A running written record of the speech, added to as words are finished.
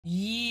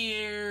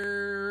Yeah.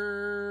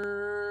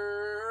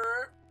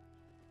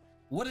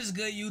 What is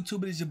good,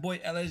 YouTube? It is your boy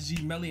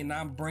LSG Melly, and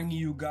I'm bringing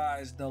you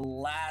guys The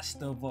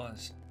Last of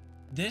Us.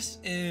 This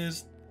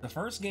is the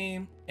first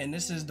game, and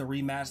this is the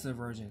remastered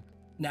version.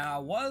 Now, I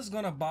was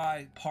gonna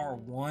buy part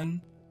 1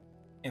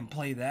 and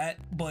play that,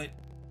 but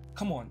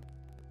come on,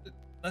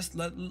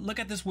 look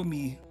at this with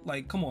me.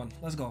 Like, come on,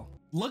 let's go.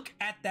 Look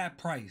at that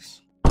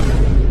price.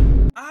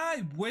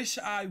 I wish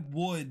I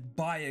would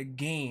buy a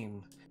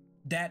game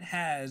that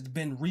has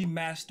been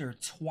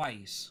remastered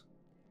twice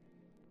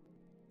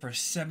for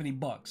 70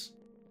 bucks.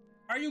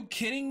 Are you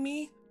kidding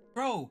me,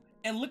 bro?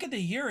 And look at the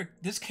year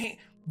this came.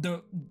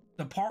 The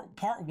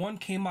part 1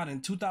 came out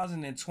in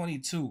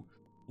 2022.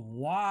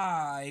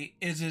 Why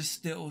is it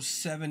still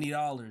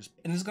 $70?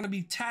 And it's gonna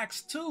be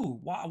taxed too.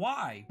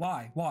 Why?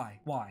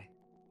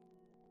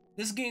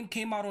 This game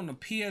came out on the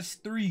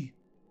PS3.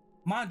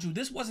 Mind you,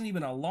 this wasn't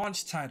even a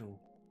launch title.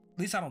 At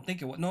least I don't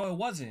think it was. No, it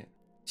wasn't.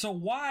 So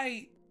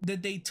why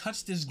did they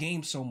touch this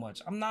game so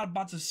much? I'm not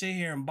about to sit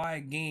here and buy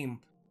a game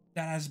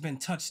that has been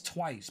touched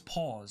twice.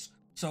 Pause.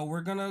 So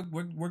we're gonna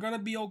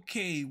be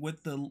okay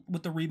with the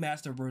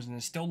remastered version.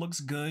 It still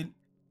looks good.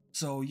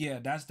 So yeah,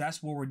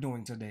 that's what we're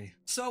doing today.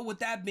 So with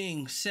that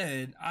being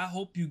said, I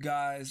hope you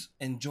guys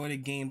enjoy the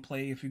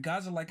gameplay. If you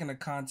guys are liking the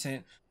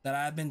content that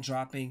I've been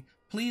dropping,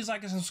 please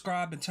like and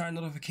subscribe and turn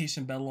the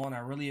notification bell on. I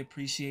really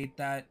appreciate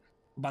that.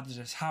 I'm about to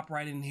just hop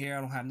right in here.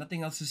 I don't have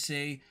nothing else to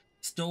say.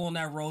 Still on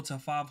that road to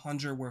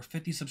 500. We're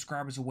 50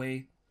 subscribers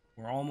away.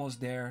 We're almost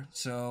there.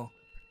 So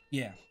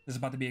yeah, this is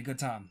about to be a good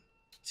time.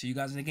 See you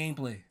guys in the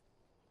gameplay.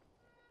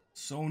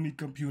 Sony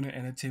Computer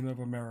Entertainment of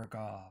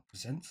America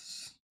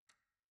presents.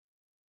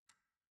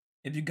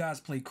 If you guys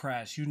play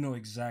Crash, you know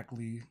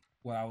exactly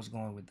where I was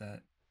going with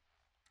that.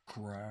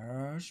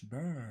 Crash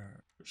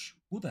Bash.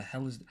 Who the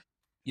hell is that?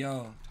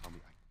 Yo.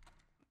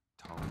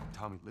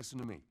 Tommy, listen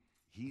to me.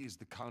 He is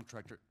the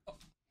contractor.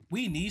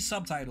 We need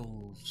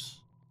subtitles.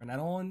 Turn that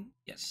on?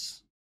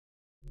 Yes.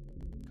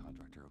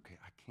 Contractor, okay.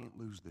 I can't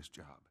lose this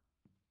job.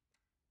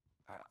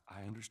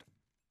 I understand.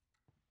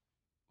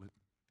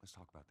 Let's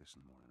talk about this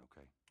in the morning,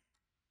 okay?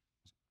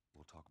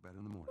 We'll talk about it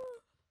in the morning.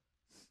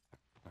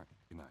 All right,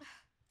 good night.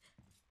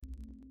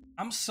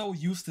 I'm so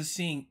used to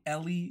seeing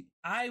Ellie.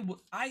 I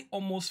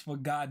almost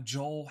forgot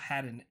Joel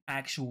had an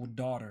actual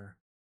daughter.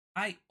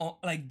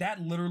 Like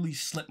that literally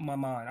slipped my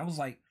mind. I was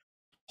like,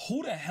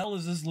 who the hell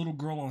is this little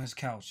girl on his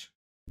couch?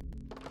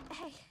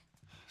 Hey.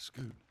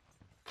 Scoot.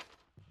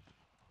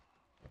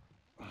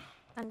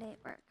 Monday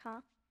at work,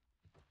 huh?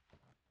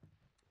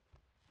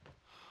 What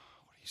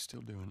are you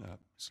still doing up?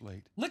 It's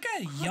late. Look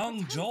at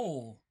young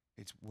Joel.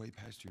 It's way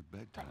past your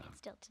bedtime. But it's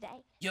still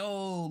today.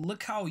 Yo,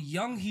 look how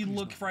young he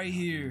looked right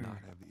here. I do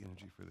not have the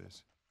energy for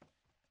this.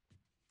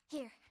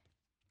 Here.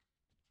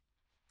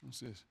 What's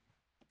this?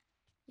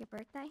 Your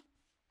birthday?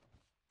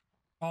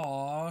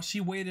 Aw,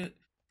 she waited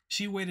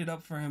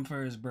up for him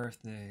for his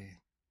birthday.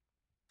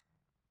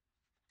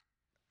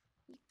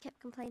 You kept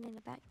complaining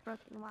about your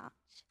broken watch.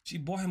 She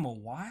bought him a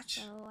watch?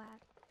 So I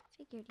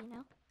figured, you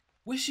know.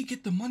 Where'd she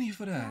get the money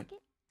for that? Like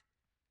it?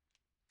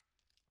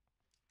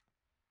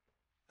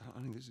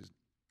 Honey, this is...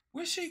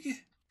 Where'd she get...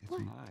 It's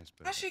nice,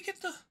 but... How'd she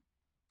get the...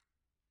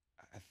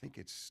 I think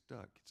it's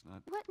stuck. It's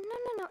not... What?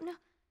 No.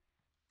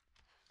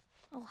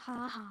 Oh,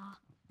 ha ha.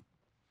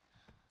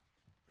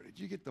 Where did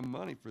you get the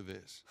money for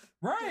this?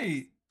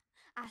 Right.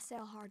 I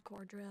sell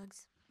hardcore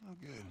drugs. Oh,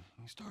 good.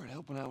 You started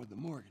helping out with the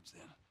mortgage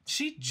then.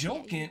 She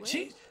joking.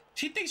 Yeah,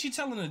 she thinks she's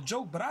telling a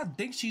joke, but I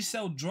think she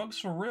sell drugs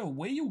for real.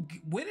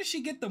 Where did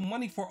she get the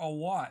money for a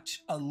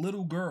watch? A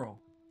little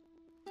girl.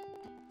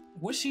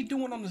 What's she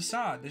doing on the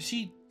side? Is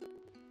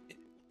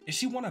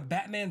she one of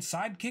Batman's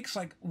sidekicks?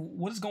 Like,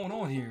 what is going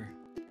on here?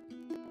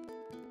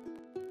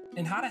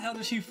 And how the hell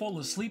did she fall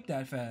asleep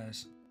that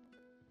fast?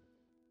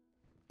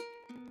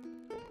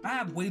 I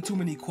have way too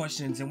many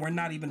questions, and we're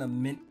not even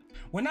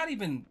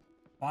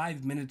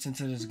 5 minutes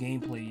into this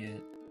gameplay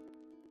yet.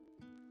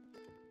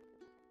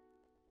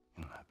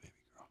 You're my baby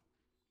girl.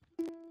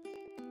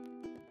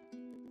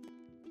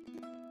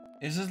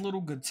 Is this little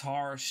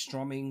guitar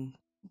strumming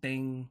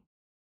thing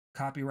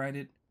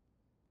copyrighted?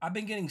 I've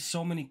been getting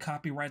so many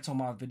copyrights on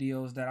my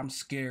videos that I'm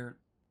scared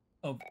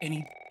of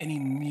any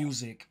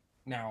music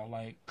now.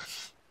 Like,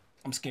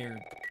 I'm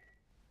scared.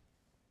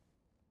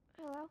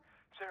 Hello?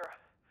 Sarah,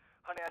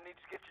 honey, I need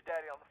to get your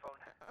daddy on the phone.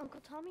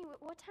 Uncle Tommy,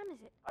 what time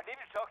is it? I need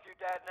to talk to your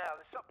dad now.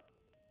 There's something...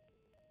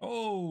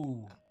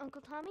 Oh.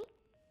 Uncle Tommy?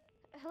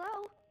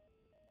 Hello?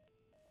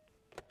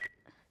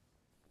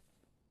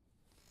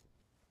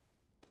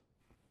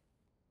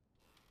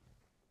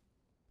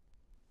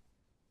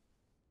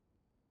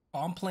 Oh,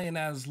 I'm playing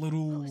as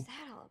little... What was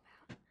that all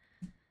about?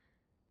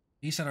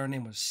 He said her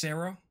name was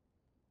Sarah.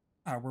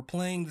 All right, we're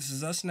playing. This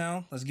is us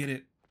now. Let's get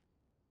it.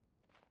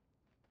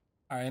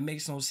 All right, it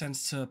makes no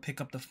sense to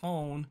pick up the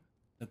phone.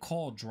 The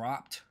call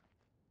dropped.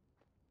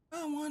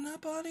 I wanna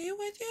party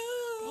with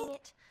you. Dang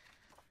it.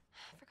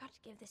 I forgot to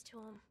give this to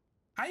him.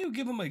 How you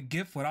give him a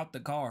gift without the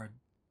card?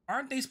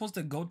 Aren't they supposed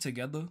to go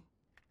together?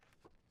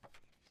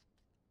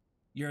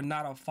 You're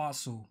not a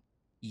fossil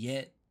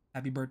yet.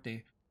 Happy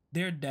birthday.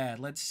 Dear Dad,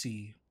 let's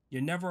see.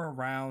 You're never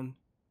around.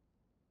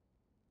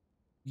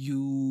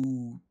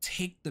 You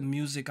take the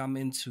music I'm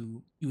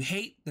into. You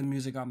hate the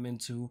music I'm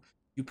into.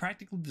 You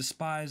practically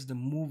despise the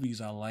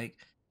movies I like.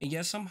 And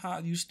yet somehow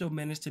you still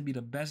manage to be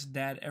the best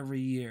dad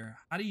every year.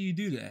 How do you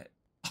do that?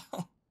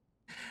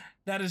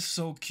 That is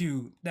so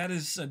cute. That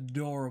is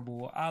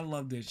adorable. I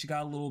love this. She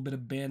got a little bit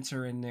of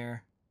banter in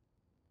there.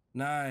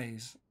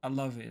 Nice. I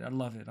love it. I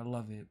love it. I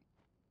love it.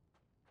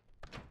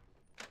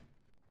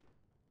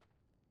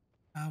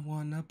 I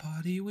wanna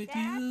party with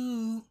Dad?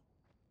 you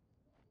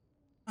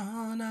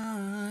all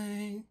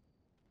night.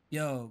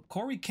 Yo,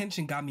 Corey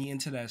Kenshin got me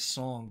into that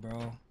song,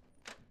 bro.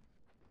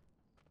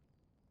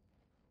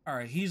 All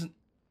right,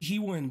 he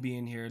wouldn't be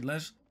in here.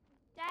 Let's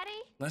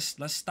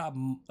stop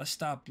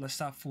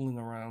fooling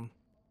around.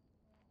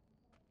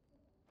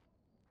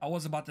 I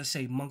was about to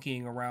say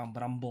monkeying around,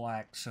 but I'm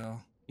black,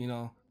 so you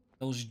know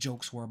those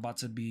jokes were about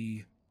to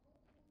be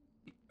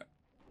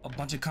a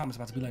bunch of comments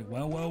about to be like,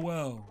 well.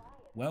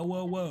 Where the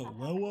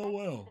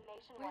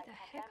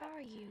heck are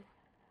you?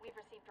 We've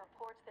received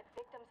reports that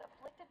victims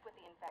afflicted with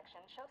the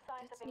infection show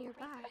signs It's of increased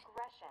nearby.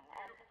 aggression,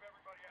 and Move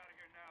everybody out of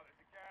here now.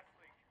 There's a gas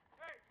leak.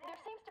 Hey, there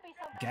seems to be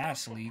some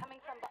Gas commotion leak? coming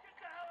from get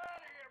the hell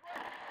out of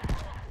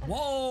here!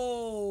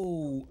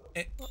 Whoa!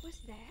 What was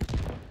that?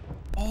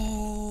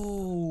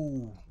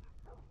 Oh,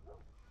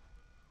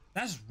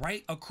 that's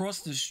right across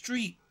the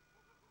street.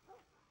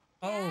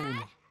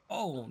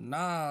 Oh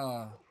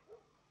nah.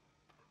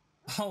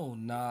 Oh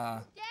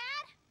nah. Dad?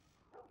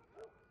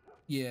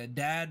 Yeah,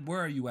 Dad, where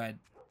are you at?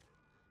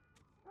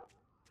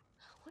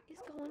 What is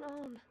going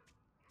on?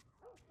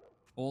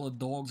 All the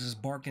dogs is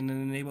barking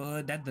in the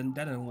neighborhood. That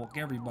didn't woke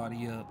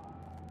everybody up.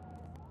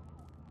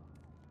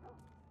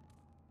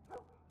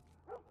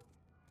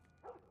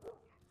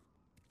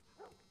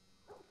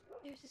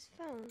 There's his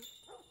phone.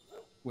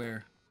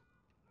 Where?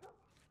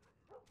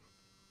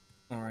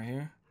 Oh, right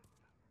here.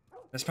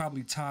 That's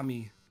probably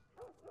Tommy.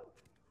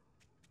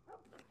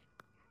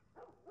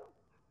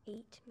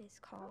 8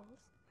 missed calls.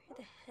 Where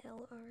the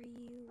hell are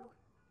you?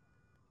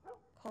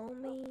 Call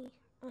me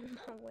on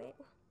my way.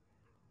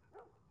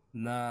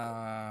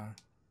 Nah.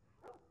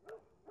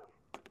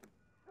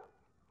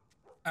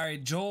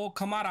 Alright, Joel,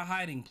 come out of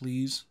hiding,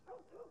 please.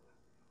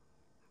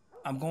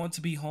 I'm going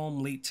to be home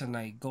late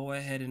tonight. Go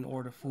ahead and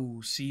order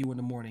food. See you in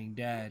the morning,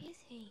 Dad. Where is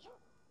he?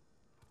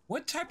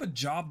 What type of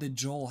job did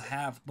Joel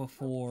have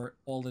before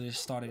all of this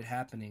started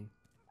happening?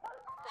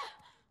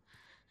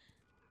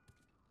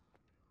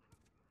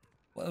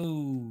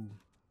 Whoa.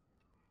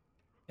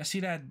 You see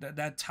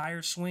that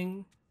tire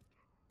swing?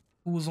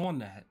 Who was on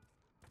that?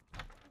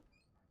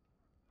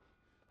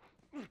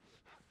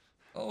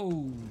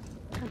 Oh.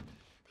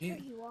 There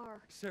you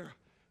are. Sarah,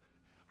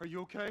 are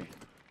you okay?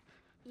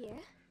 Yeah?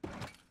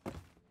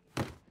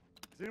 Does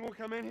anyone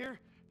come in here?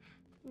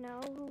 No,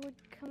 who would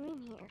come in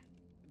here?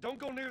 Don't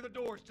go near the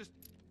doors. Just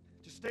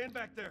stand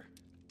back there.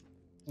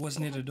 What's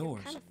near the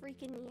doors? Kind of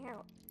freaking me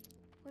out.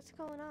 What's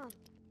going on?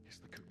 It's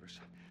the Coopers.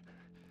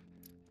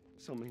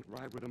 Something ain't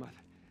right with them. I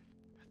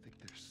think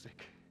they're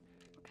sick.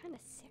 What kind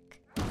of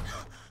sick?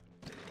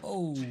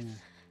 Oh.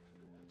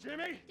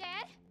 Jimmy!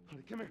 Dad?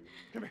 Honey, come here.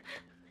 Come here.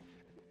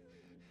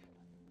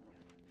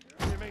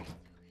 Jimmy!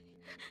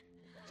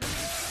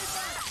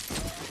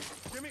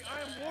 Jimmy,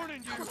 I am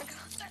warning you!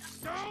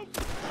 Don't!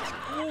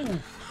 Ooh.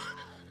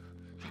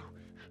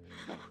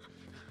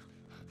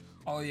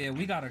 Oh yeah,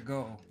 we gotta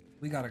go.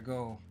 We gotta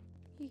go.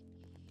 You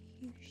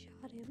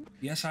shot him?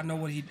 Yes, I know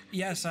what he.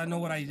 Yes, I know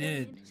what I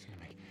did.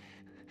 Jimmy,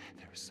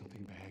 there is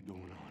something bad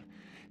going on,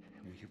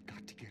 and we have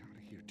got to get out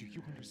of here. Do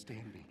you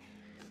understand me?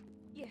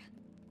 Yeah.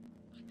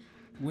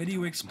 Where do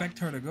you expect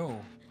her to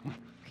go?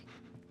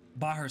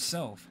 By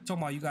herself.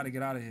 Talking about you gotta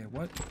get out of here.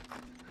 What?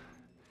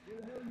 Where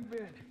the hell you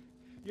been?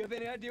 You have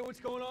any idea what's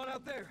going on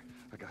out there?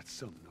 I got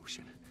some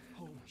notion.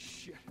 Holy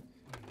shit.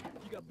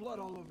 You got blood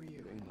all over you.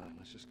 It ain't mine.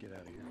 Let's just get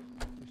out of here.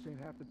 You're saying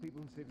half the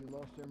people in the city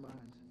lost their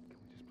minds. Can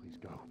we just please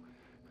go?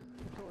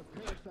 Or a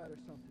parasite or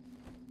something.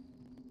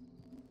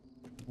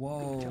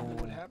 Whoa. Tell me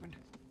what happened.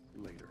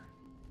 Later.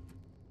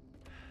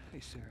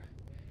 Hey, Sarah.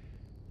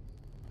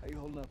 How you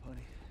holding up,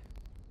 honey?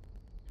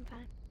 I'm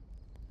fine.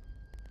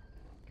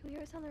 Can we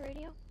hear us on the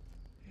radio?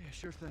 Yeah,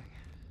 sure thing.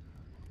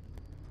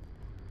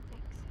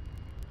 Thanks.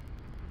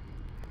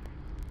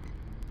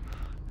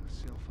 No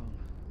cell phone.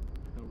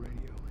 No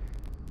radio.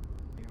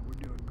 Yeah, we're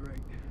doing great.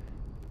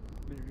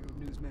 A minute ago,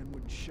 newsman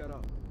wouldn't shut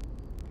up.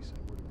 He said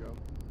where to go.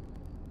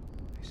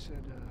 They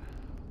said,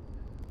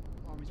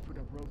 Army's put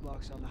up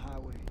roadblocks on the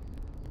highway.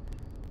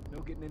 No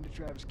getting into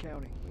Travis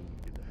County. We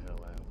need to get the hell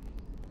out.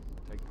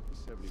 Take the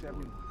 71.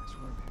 71, that's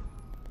where I'm headed.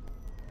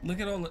 Look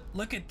at all.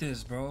 Look at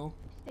this, bro.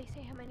 Did they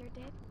say how many are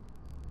dead?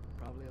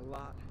 Probably a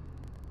lot.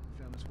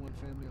 Found this one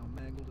family all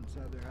mangled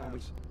inside their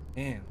house.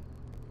 Damn.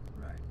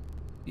 Right.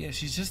 Yeah,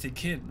 she's just a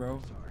kid, bro.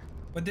 Sorry.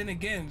 But then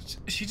again,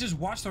 she just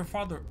watched her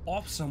father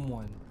off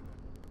someone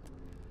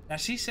that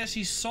she says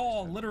she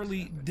saw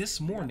literally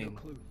this No morning.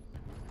 clue.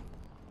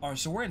 Alright,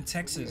 so we're in We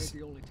Texas. ain't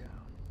the only town.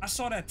 I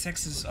saw that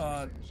Texas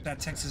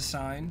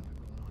sign.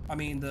 I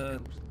mean the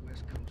Coast to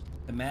West Coast.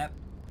 The map.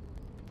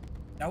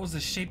 That was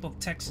the shape of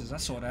Texas. I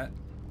saw that.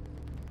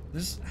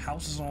 This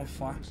house is on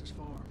fire. This is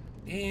farm.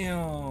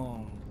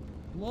 Damn.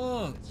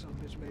 Look. Some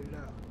bitch made it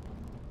out.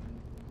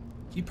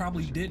 He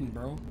probably didn't,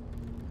 bro. Were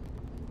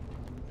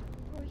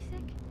we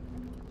sick?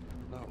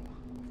 No,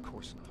 of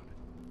course not.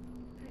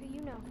 How do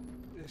you know?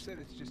 They said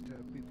it's just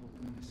people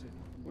in the city.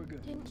 We're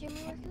good. Didn't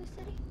Jimmy work in the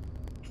city?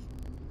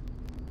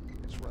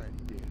 That's right,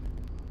 he did.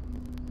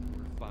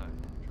 We're fine,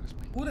 trust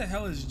me. Who the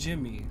hell is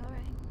Jimmy? All right.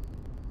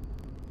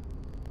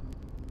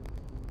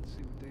 Let's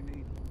see what they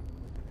need.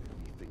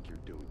 What do you think you're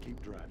doing?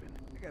 Keep driving.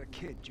 I got a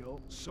kid,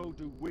 Joel. So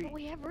do we. But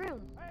we have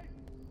room.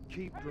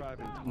 Keep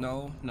driving.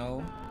 No,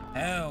 no.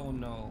 Hell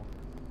no.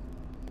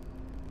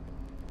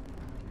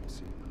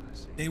 See what I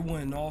see. They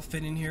wouldn't all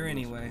fit in here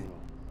anyway.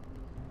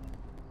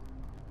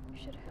 You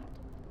should have helped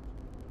him.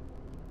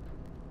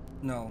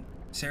 No.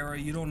 Sarah,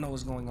 you don't know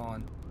what's going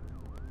on.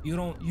 You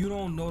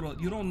don't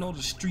know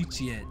the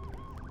streets yet.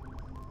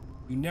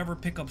 You never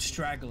pick up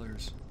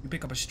stragglers. You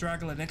pick up a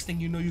straggler, next thing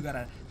you know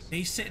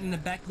they sit in the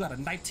back, you got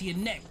a knife to your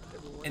neck.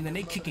 And then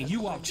they kicking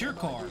you out your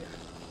car.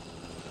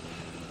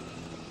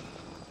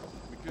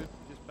 We good?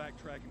 Just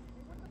backtracking.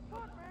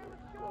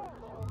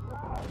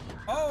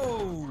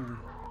 Oh!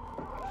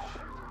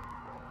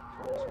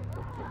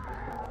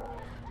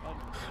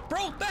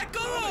 Bro, back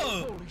up!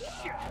 Holy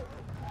shit!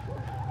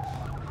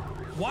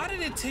 Why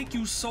did it take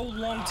you so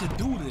long to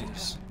do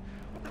this?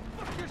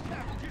 What just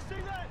happened? Did you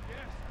see that?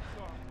 Yes, I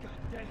saw it. God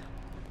damn.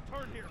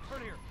 Turn here,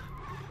 turn here.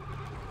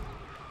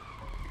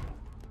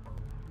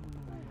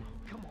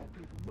 Come on,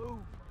 people, move.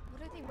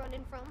 What are they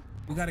running from?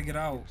 We gotta get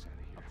out.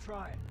 I'm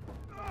trying.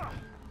 Oh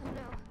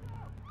no.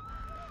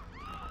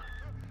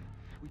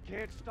 We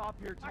can't stop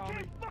here, Tommy. I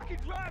can't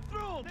fucking drive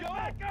through them, Joel!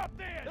 Back up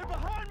there! They're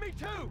behind me,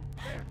 too!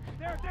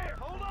 There!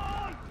 Hold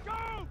on!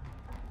 Go!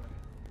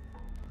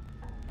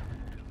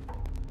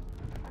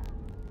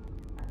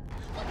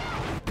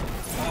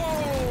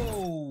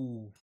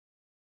 Oh!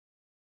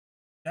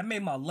 That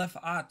made my left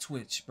eye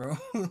twitch, bro.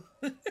 Daddy?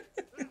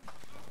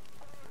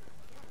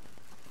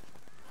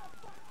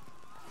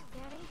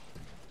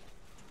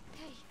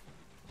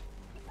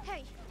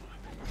 Hey!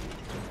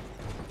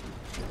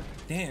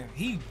 Damn,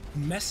 he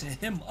messing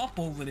him up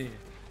over there.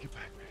 Get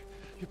back, man.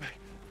 Get back.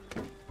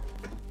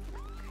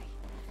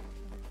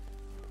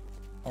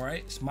 All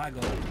right, it's my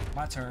go.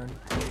 My turn.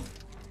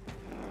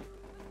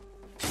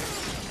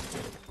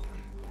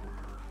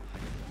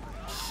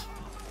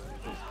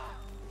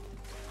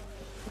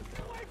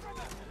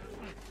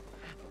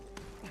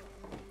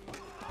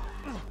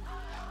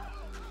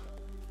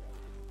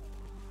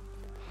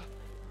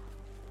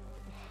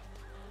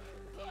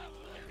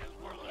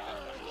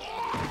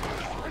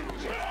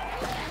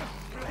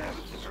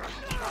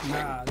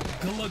 Nah,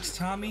 good looks,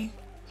 Tommy.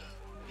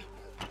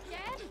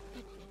 Dad?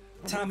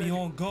 Tommy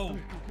on go.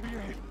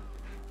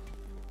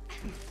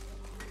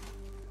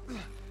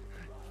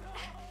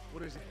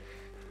 What is it?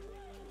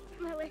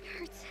 My leg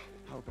hurts.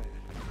 How bad?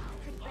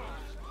 Pretty bad.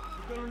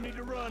 You're gonna need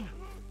to run.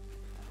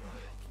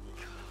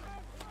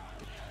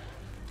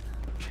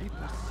 Keep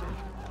us safe.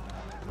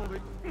 Come on,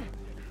 baby.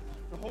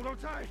 Now hold on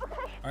tight.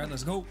 All right,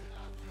 let's go.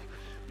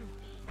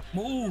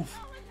 Move.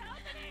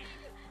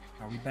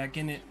 Are we back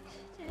in it?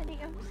 Daddy,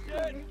 I'm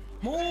scared.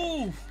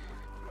 Move.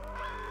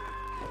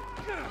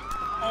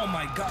 Oh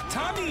my God,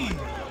 Tommy.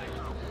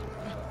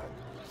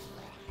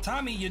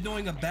 Tommy, you're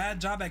doing a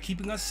bad job at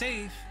keeping us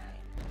safe.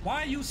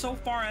 Why are you so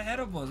far ahead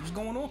of us? What's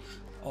going on?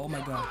 Oh my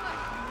God.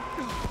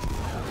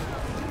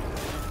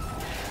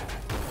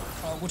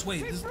 Which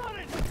way? This...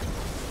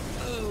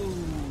 Oh.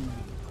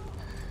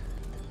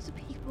 Those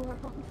people are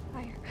on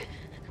fire.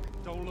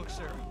 Don't look,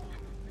 Sarah.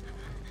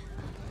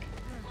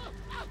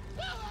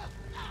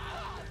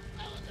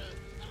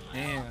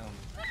 Damn.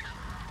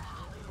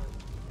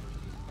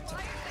 Keep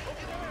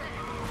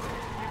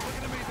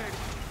looking at me, baby.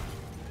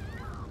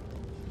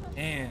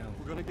 Damn.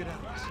 We're gonna get out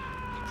of this. I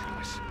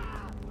promise.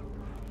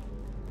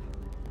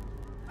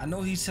 I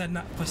know he said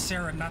not for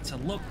Sarah not to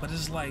look, but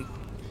it's like,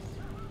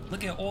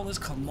 look at all this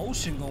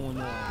commotion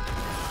going on.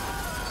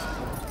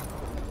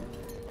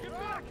 Get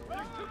back!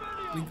 There's too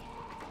many of them!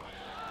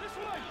 This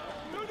way!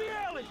 Through the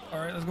alley! All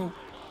right, let's go.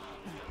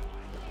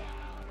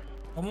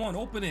 Come on,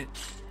 open it.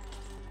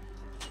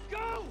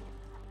 Go!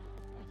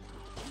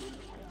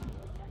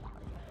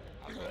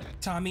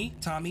 Tommy.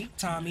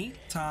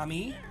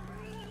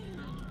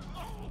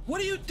 What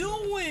are you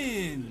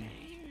doing?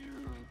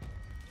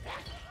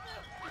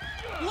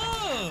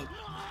 Look!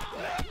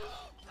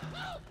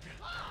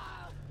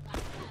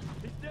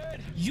 He's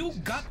dead! You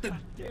got the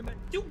Damn it!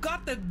 you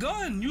got the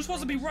gun. You're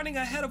supposed to be running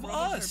ahead of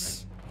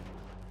us.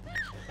 They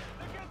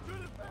got through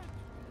the fence!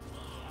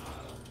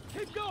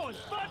 Keep going!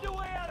 Find a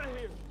way out of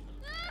here!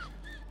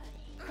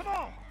 Come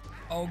on!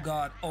 Oh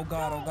God.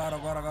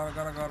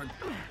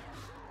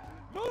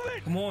 Move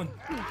it! Come on.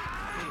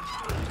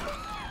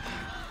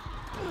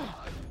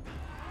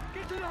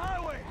 Get to the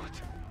highway!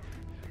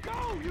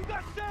 Go! You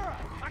got Sarah!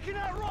 I can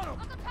outrun him!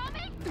 Uncle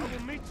Tommy? I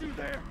will meet you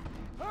there!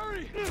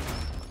 Hurry!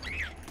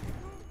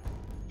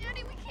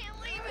 Daddy, we can't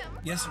leave him.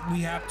 Yes,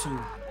 we have to.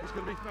 It's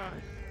gonna be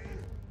fine.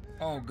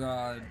 Oh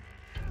God.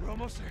 We're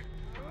almost there.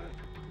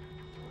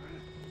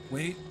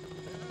 Wait.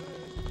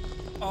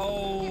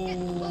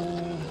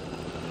 Oh.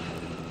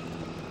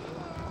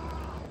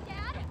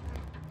 Dad?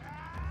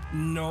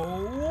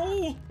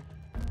 No.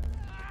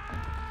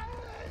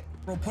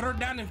 Bro, put her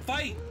down and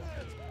fight.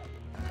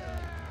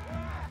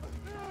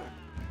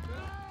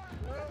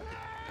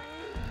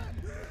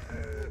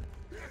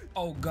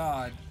 Oh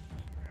God.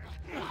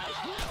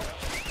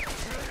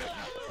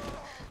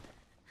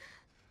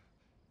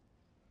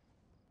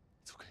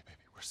 It's okay, baby.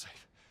 We're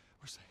safe.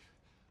 We're safe.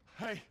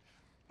 Hey,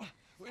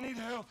 we need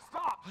help.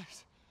 Stop!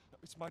 Please.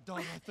 It's my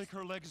daughter. I think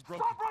her leg is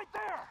broken. Stop right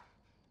there!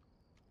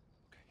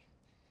 Okay.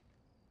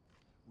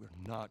 We're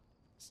not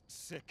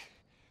sick.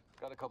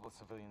 Got a couple of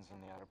civilians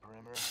in the outer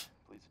perimeter.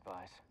 Please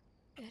advise.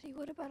 Eddie,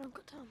 what about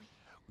Uncle Tommy?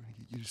 We're gonna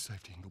get you to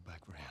safety and go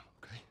back for him,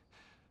 okay?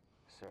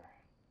 Sir,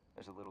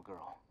 there's a little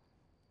girl.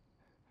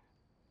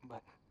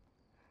 But...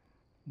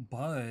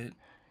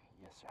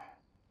 Yes, sir.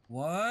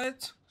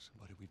 What?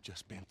 Somebody, we've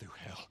just been through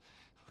hell.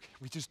 Okay,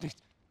 we just need...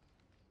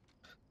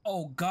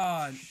 Oh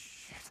God.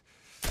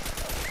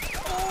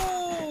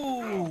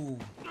 Oh.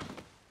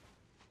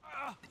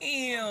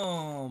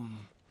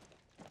 Damn.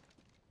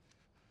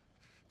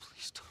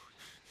 Please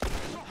don't.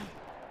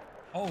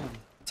 Oh,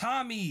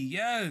 Tommy,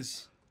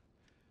 yes.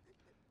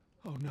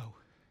 Oh, no.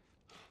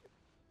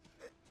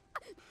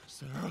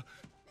 Sarah.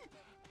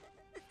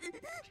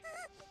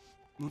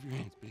 Move your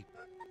hands, baby.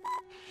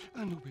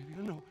 I know, baby,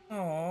 I know.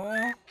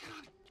 Aw.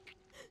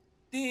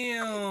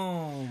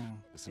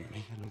 Damn. Listen to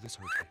me, I know this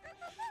hurts, baby.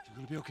 You're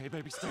gonna be okay,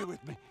 baby. Stay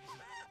with me.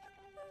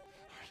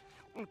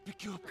 I want to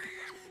pick you up.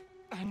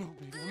 I know,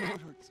 baby, I know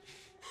it hurts.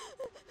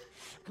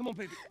 Come on,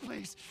 baby,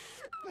 please.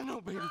 I know,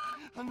 baby,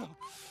 I know.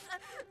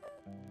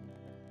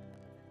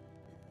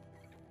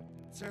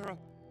 Sarah.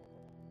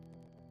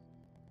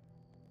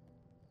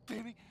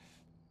 Baby.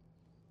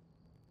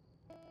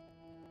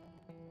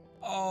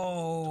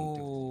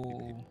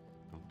 Oh.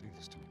 Don't do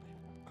this to me,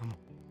 baby. Come on.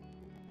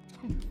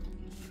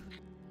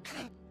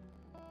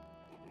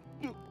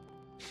 No.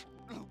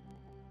 No.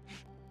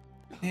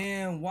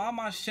 Damn, why am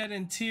I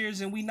shedding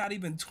tears and we not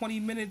even 20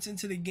 minutes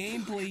into the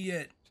gameplay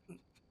yet?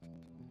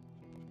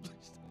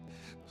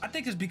 I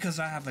think it's because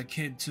I have a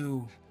kid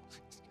too.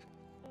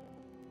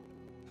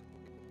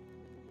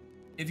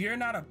 If you're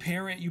not a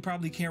parent, you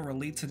probably can't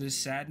relate to this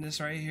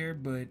sadness right here,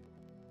 but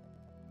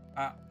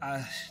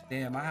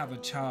damn, I have a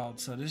child,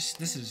 so this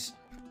is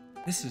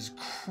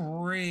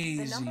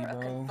crazy, The number of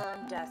bro.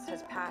 confirmed deaths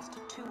has passed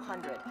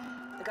 200.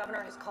 The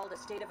governor has called a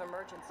state of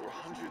emergency.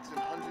 Hundreds and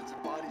hundreds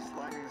of bodies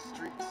lining the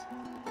streets.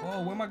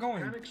 Whoa, where am I going?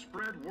 Panic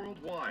spread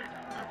worldwide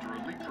after a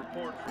leaked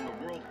report from the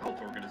World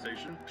Health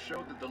Organization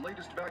showed that the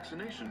latest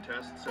vaccination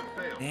tests have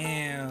failed.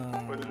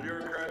 Damn. With the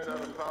bureaucrats out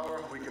of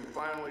power, we can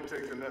finally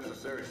take the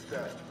necessary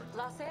steps.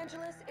 Los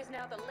Angeles is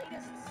now the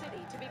latest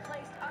city to be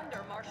placed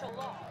under martial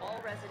law.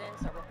 All residents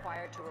are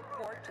required to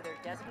report to their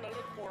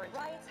designated quarantine.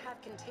 Riots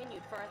have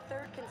continued for a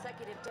third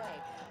consecutive day,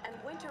 and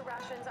winter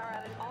rations are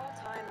at an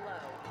all-time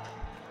low.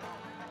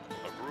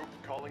 A group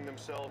calling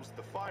themselves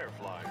the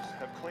Fireflies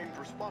have claimed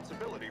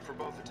responsibility for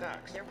both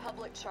attacks. Their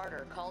public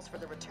charter calls for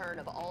the return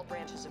of all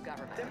branches of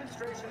government.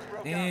 Demonstrations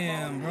broke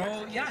Damn,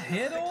 bro. Y'all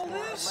hit all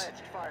this?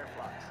 alleged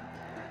Fireflies.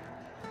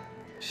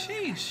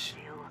 Sheesh.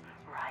 You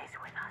rise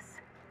with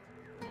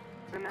us.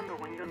 Remember,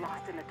 when you're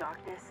lost in the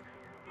darkness,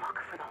 look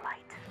for the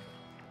light.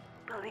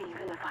 Believe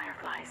in the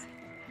Fireflies.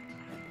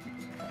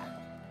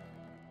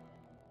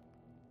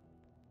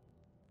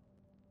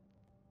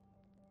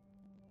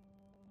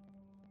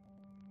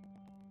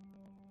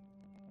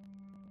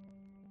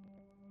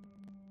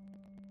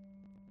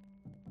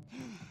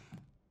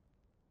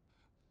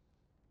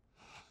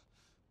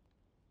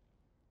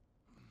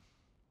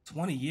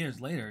 $20 years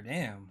later,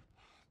 damn.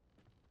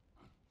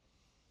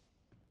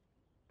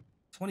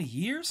 20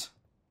 years?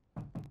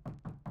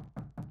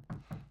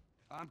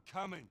 I'm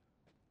coming.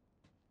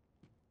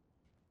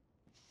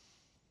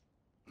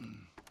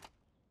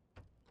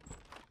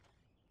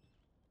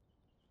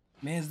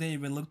 Mans didn't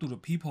even look through the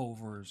peephole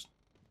first.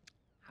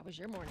 How was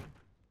your morning?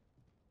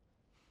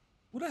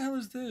 What the hell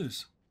is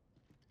this?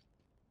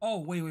 Oh,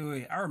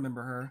 wait. I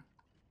remember her.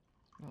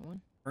 Want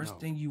one? First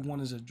thing you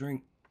want is a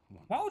drink.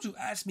 Why would you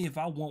ask me if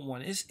I want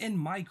one? It's in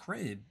my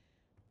crib.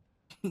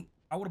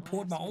 I would have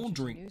poured my own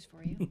drink. News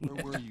for you.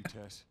 Where were you,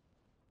 Tess?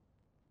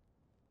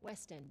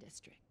 West End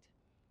District.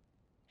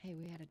 Hey,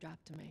 we had a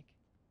drop to make.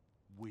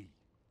 We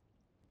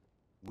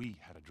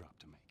had a drop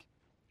to make.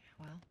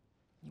 Well,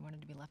 you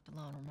wanted to be left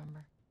alone,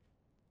 remember?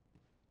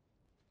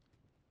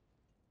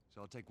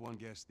 So I'll take one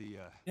guess. The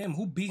Damn,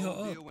 who beat her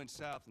whole up? deal went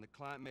south and the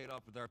client made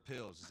off with our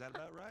pills. Is that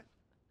about right?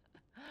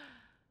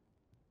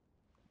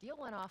 Deal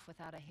went off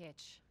without a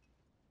hitch.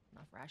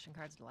 Enough ration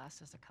cards to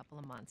last us a couple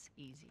of months,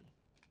 easy.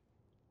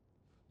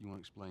 You want to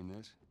explain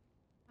this?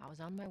 I was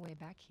on my way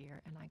back here,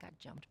 and I got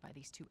jumped by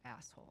these two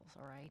assholes,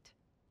 all right?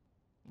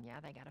 And yeah,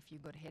 they got a few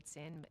good hits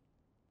in, but...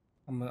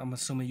 I'm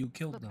assuming you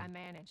killed Look, them. I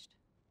managed.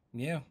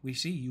 Yeah, we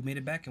see. You made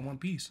it back in one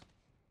piece.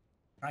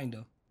 Kinda.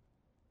 Are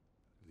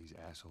these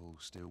assholes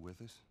still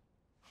with us?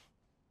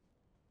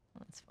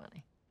 That's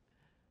funny.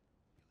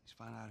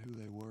 find out who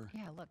they were?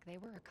 Yeah, look, they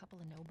were a couple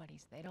of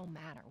nobodies. They don't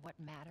matter. What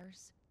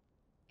matters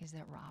is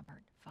that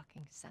Robert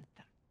fucking sent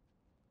them.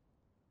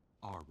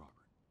 Our Robert.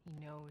 He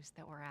knows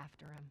that we're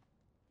after him.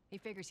 He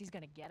figures he's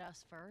gonna get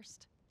us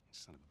first.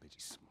 Son of a bitch,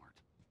 he's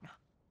smart. No.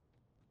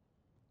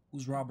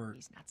 Who's Robert?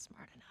 He's not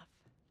smart enough.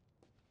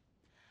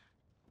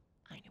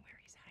 I know where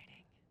he's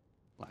hiding.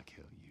 Like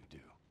hell you do.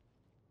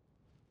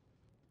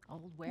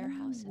 Old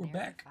warehouse Ooh, in we're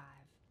Area back. 5.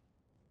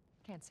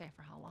 Can't say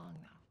for how long,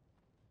 though.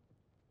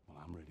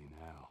 Well, I'm ready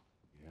now.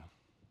 Yeah?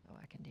 Oh,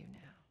 I can do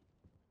now.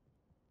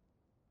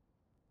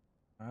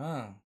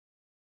 Ah.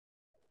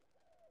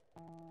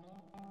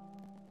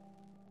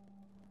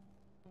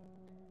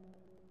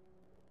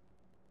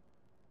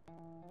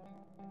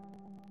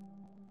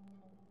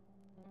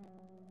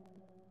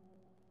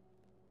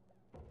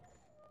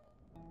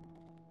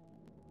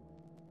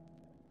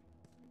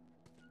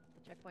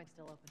 Checkpoint's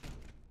still open.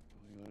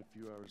 Only got a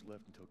few hours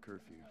left until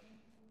curfew.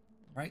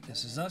 Right,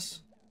 this is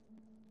us.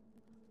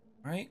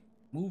 Right,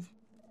 move.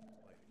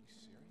 Are you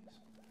serious?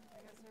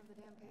 I got served the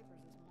damn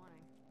papers this morning.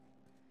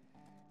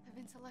 I've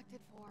been selected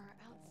for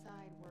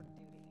outside work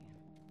duty.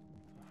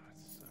 Oh,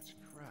 that's such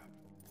crap.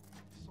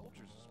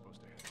 Soldiers are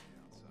supposed to have to be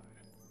outside.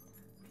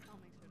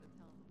 I'll make sure to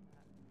tell them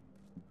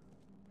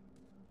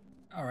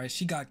that. All right,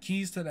 she got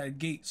keys to that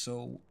gate,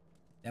 so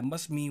that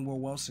must mean we're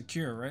well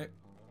secure, right?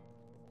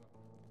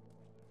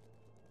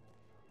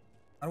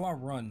 How do I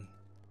run?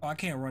 Oh, I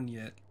can't run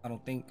yet, I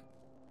don't think.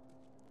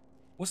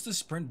 What's the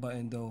sprint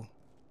button, though?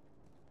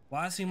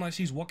 Why it seem like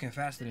she's walking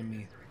faster than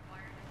me?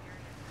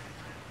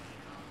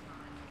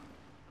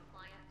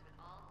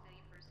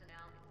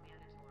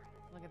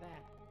 Look at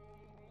that.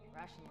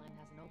 Ration line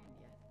hasn't opened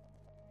yet.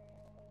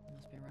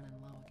 Must be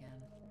running low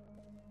again.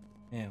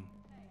 Damn.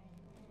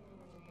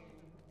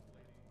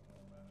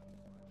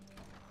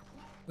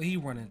 Where he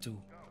running to?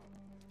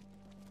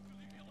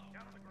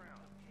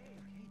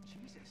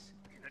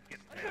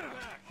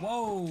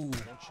 Whoa!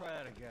 Don't try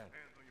that again.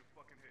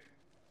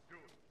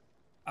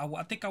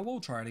 I think I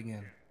will try it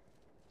again.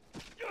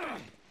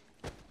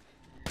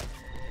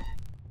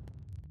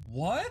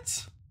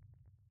 What?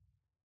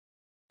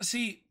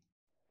 See,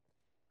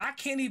 I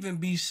can't even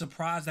be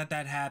surprised that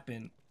that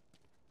happened.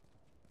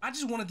 I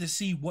just wanted to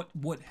see what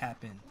would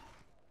happen.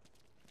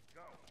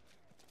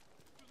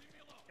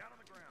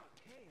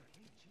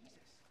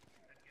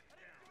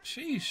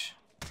 Sheesh.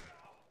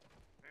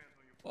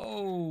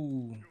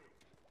 Oh.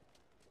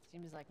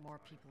 Seems like more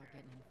people are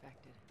getting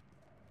infected.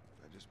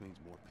 That just means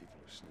more people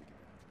are sneaking out.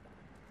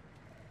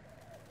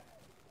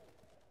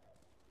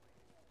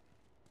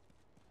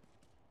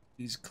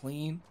 He's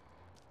clean.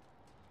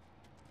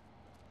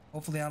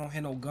 Hopefully I don't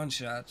hear no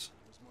gunshots.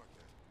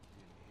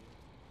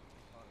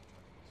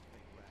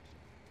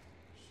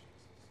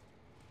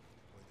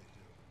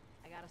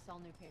 I got us all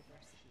new papers.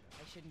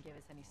 They shouldn't give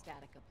us any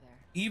static up there.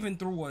 Even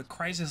through a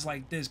crisis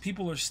like this,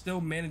 people are still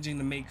managing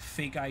to make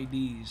fake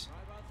IDs.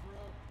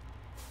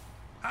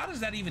 How does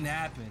that even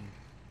happen?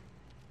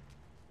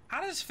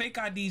 How does fake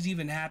IDs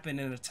even happen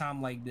in a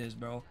time like this,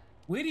 bro?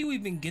 Where do you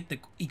even get the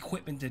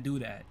equipment to do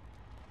that?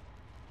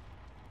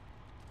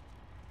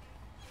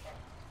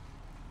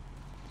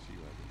 See you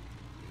later.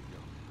 There you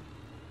go.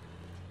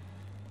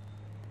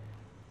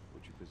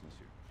 What's your business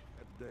here?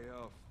 Had the day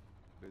off.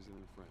 Visiting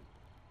a friend.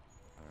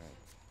 All right.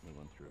 Move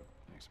on through.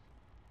 Thanks.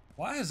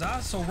 Why is I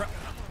so ra-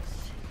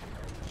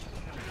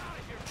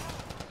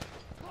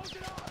 Close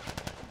it off!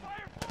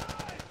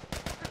 Firefly!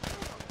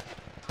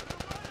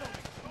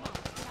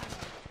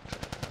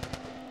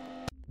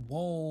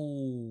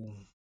 Whoa.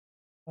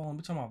 Hold on, let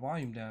me turn my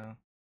volume down.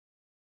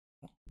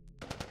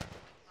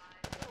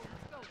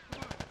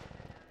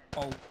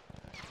 Oh.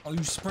 Oh,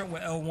 you sprint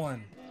with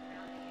L1.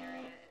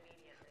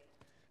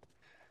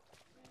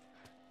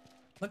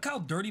 Look how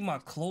dirty my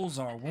clothes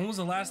are. When was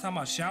the last time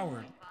I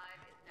showered?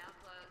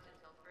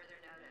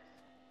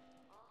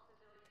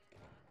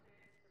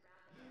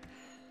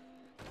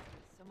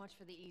 So much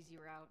for the easy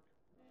route.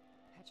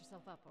 Patch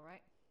yourself up, all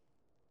right?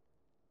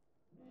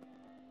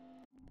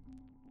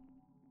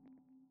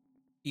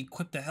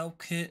 Equip the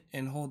health kit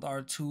and hold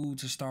R2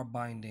 to start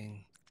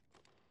binding.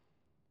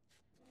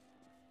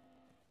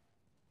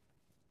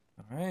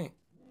 All right.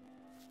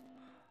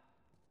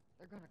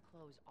 They're gonna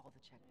close all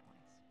the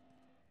checkpoints.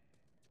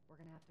 We're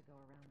gonna have to go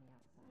around the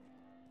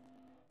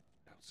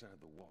outside. Outside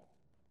the wall.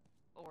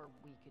 Or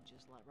we could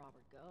just let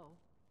Robert go.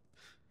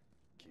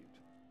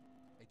 Cute.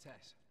 Hey,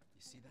 Tess,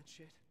 you see that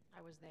shit?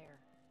 I was there.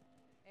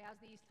 Hey, how's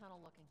the east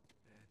tunnel looking?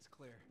 It's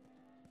clear.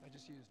 I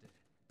just used it.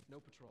 No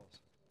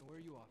patrols. And where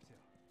are you off to?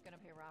 Gonna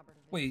pay Robert a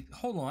visit. Wait,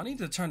 hold on. I need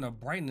to turn the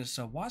brightness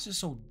up. Why is it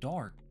so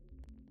dark?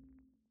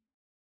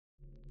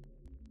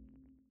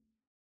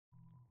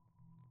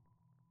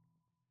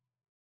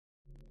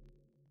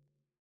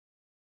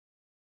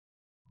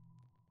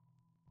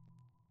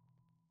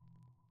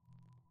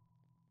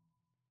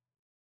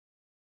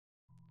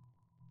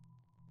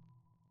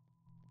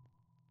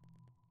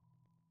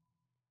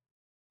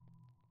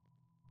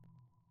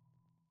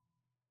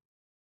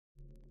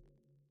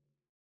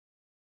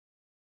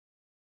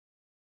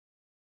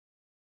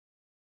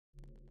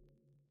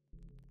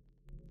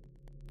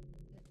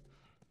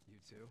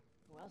 You too?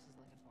 Who else is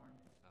looking for him?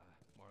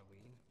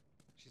 Marlene.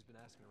 She's been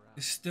asking around.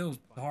 It's still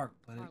dark,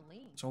 but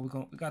Marlene? so we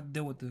got to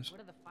deal with this. What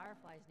do the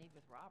Fireflies need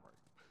with Robert?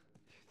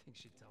 You think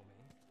she'd tell me?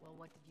 Well,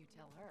 what did you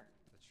tell her?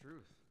 The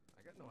truth.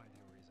 I got no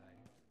idea where he's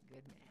hiding.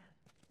 Good man.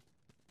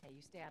 Hey,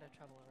 you stay out of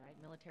trouble, all right?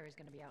 Military's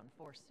gonna be out in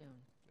force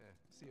soon. Yeah,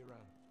 see you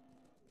around.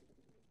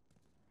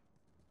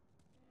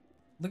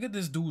 Look at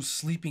this dude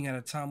sleeping at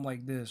a time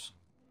like this.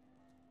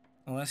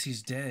 Unless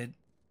he's dead.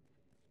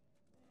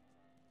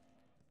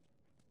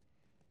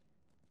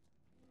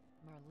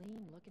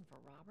 Marlene looking for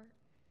Robert?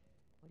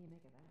 What do you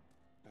make of that?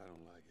 I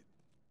don't like it.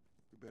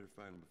 We better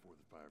find him before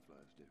the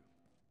Fireflies do.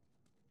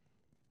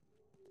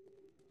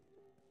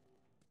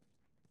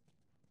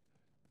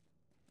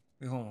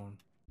 Wait, hold on.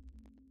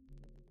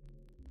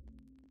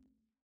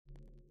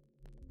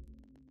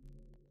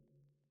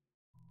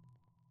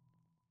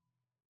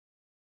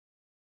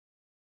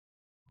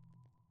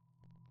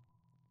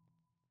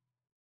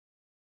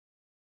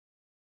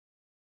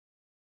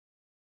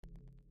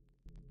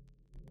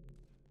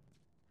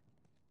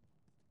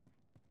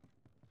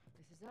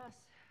 This is us.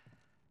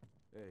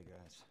 Hey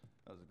guys,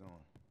 how's it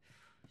going?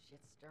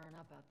 Shit's stirring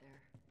up out there.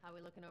 How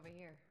we looking over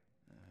here?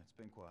 It's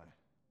been quiet.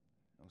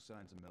 No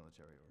signs of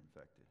military or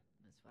infected.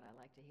 That's what I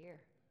like to hear.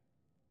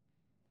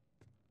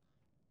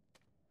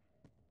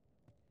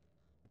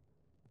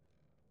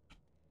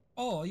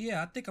 Oh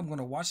yeah, I think I'm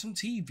gonna watch some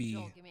TV.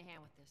 Joel, give me a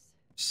hand with this.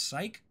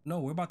 Psych? No,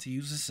 we're about to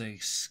use this to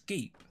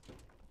escape.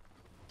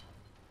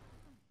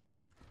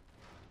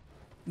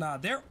 Nah,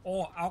 they're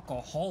all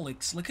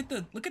alcoholics. Look at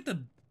the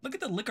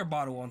liquor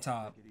bottle on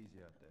top. Take it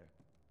easy out there.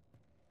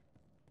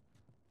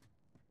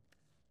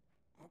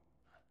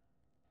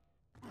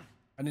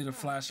 I need a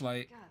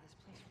flashlight. God, this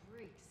place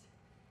reeks.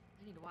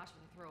 I need to watch what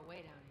they throw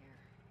away down here.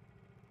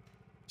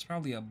 It's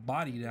probably a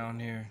body down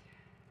here.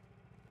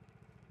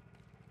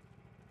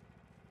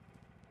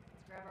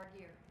 Let's grab our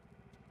gear.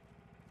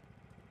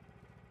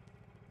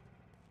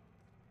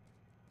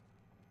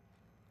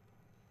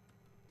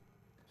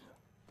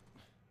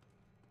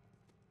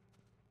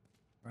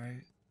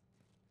 Right.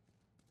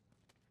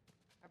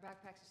 Our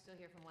backpacks are still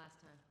here from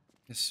last time.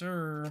 Yes,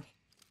 sir.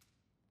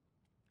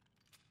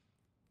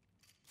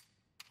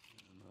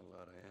 Not a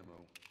lot of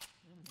ammo.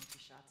 Make the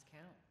shots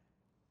count.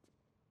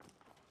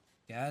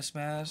 Gas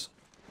mask.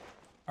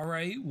 All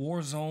right,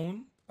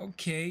 Warzone.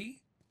 Okay.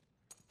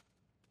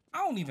 I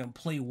don't even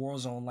play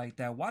Warzone like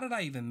that. Why did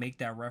I even make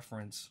that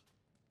reference?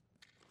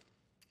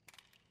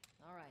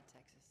 All right,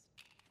 Texas.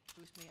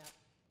 Boost me up.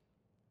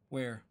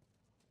 Where?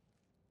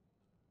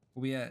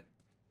 Where we at?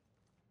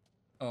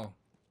 Oh.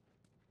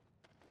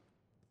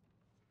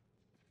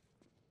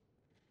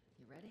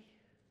 You ready?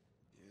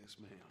 Yes,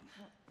 ma'am.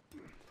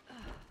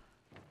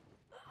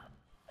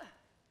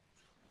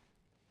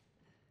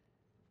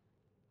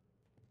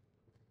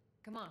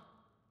 Come on.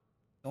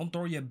 Don't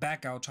throw your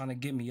back out trying to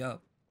get me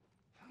up.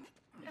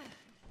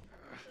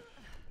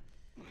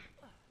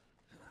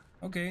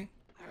 Okay.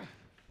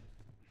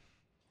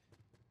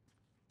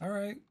 All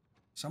right.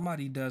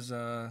 Somebody does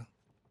a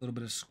little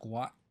bit of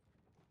squat.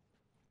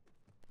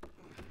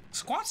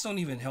 Squats don't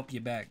even help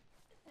you back.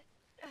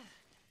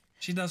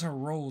 She does her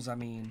rolls, I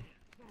mean.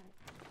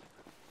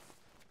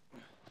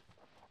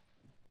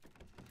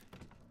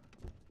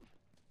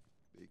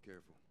 Be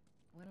careful.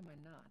 When am I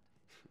not?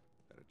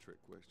 That a trick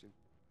question?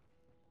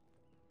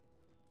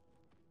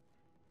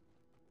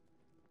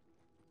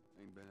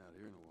 Ain't been out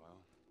here in a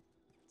while.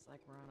 It's like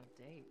we're on a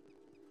date.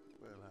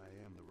 Well, I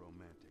am the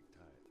romantic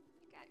type.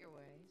 You got your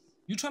ways.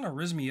 You trying to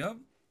riz me up?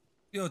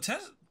 Yo,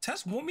 Tess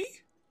want me?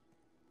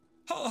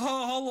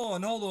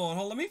 Hold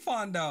on. Let me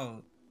find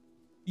out.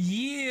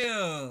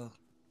 Yeah.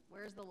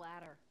 Where's the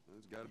ladder?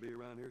 It's got to be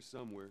around here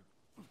somewhere.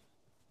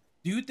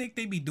 Do you think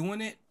they be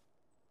doing it?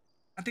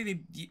 I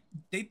think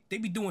they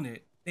be doing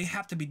it. They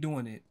have to be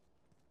doing it.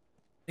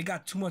 They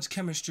got too much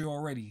chemistry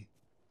already.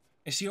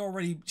 And she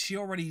already,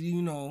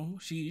 you know,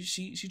 she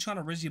trying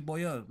to raise your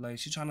boy up. Like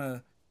she trying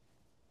to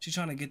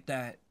get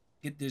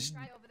this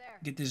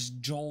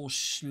Joel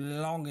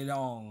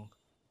Schlongedong.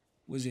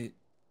 Was it?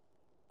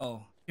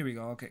 Oh, here we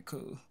go. Okay,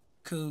 cool.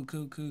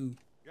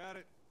 Got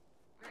it.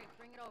 Great,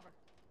 bring it over.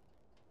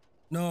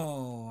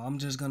 No, I'm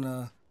just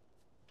gonna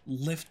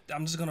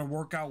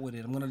work out with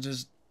it. I'm gonna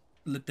just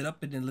lift it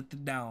up and then lift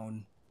it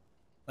down.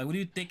 Like, what do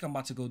you think I'm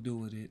about to go do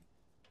with it?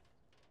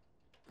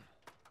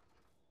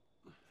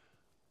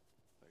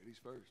 Ladies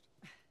first.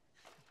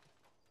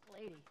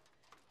 Lady,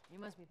 you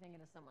must be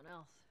thinking of someone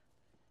else.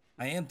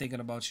 I am thinking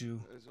about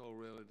you. It's all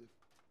relative.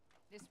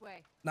 This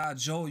way. Nah,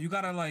 Joe, you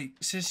gotta, like,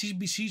 since she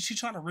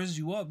trying to riz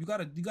you up, you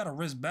gotta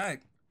riz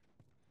back.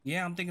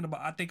 Yeah, I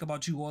think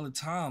about you all the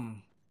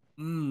time.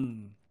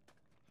 I'm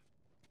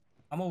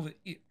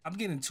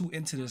getting too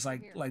into this.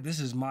 Like this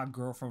is my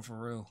girlfriend for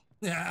real.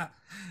 Yeah.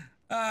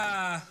 Still got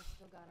our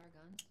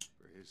guns.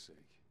 For his sake,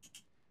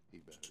 he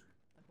better.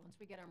 Look, once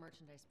we get our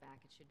merchandise back,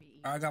 it should be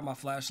easy. I got my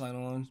flashlight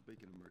on.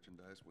 Speaking of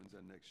merchandise, when's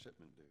that next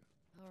shipment due?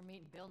 Oh, we're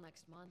meeting Bill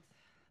next month.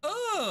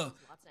 Ugh.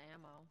 Lots of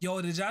ammo.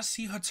 Yo, did y'all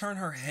see her turn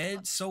her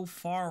head so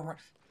far?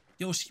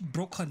 Yo, she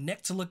broke her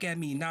neck to look at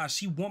me. Nah,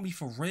 she want me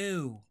for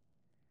real.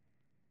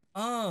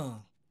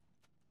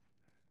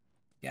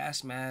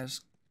 Gas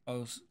mask.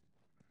 Oh,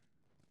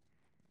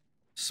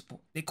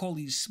 they call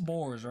these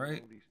spores, right? Where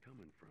are these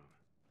coming from?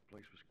 The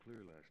place was clear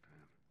last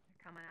time.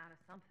 They're coming out of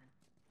something.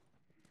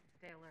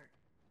 Stay alert.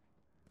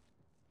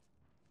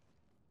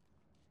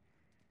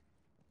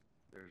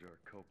 There's our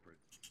culprit.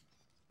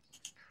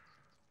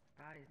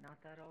 Body's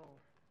not that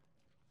old.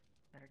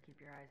 Better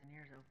keep your eyes and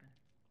ears open.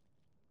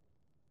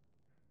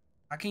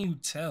 How can you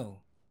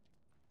tell?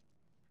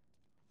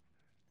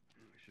 I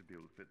should be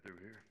able to fit through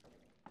here.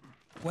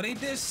 Well, they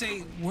did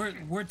say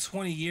we're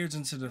 20 years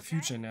into the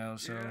future now,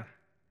 so Yeah.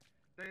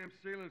 Damn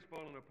ceiling's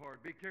falling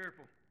apart. Be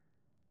careful.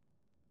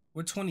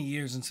 we're 20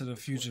 years into the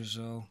future,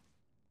 so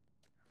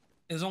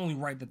it's only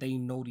right that they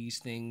know these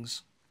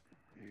things.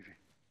 Easy.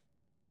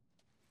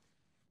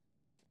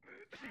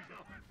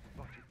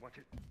 Watch it, watch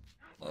it.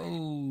 Oh.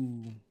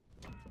 My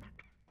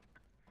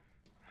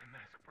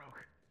mask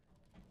broke.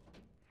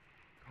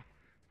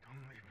 Don't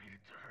leave me to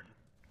turn.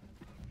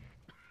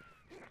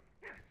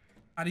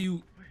 How do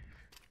you?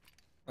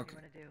 Okay. What do you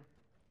want to do?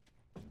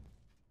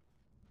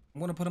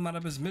 I'm gonna put him out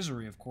of his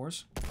misery, of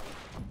course.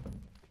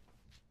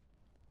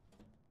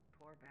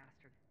 Poor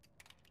bastard.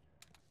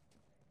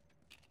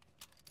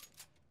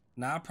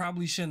 Now I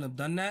probably shouldn't have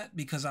done that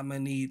because I'm gonna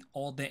need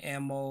all the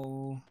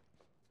ammo,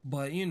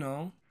 but you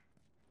know,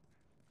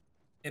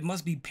 it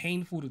must be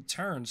painful to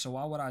turn, so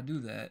why would I do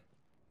that?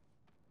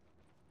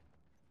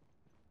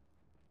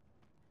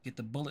 Get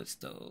the bullets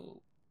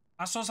though.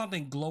 I saw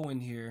something glow in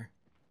here.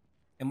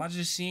 Am I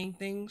just seeing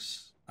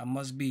things? I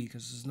must be,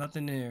 because there's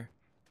nothing there.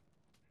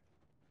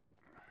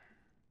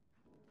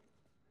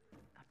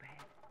 Up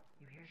ahead.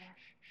 You hear that?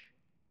 Shh.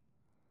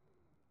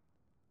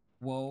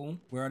 Whoa,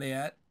 where are they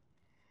at?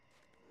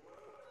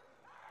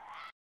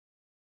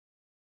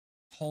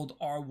 Hold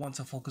R1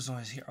 to focus on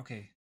his hair.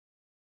 Okay.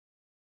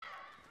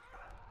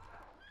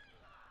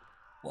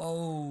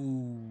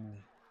 Whoa.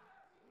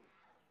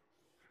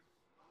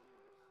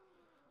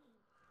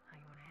 How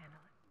you want to handle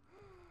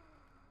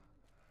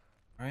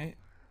it? Alright.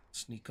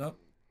 Sneak up.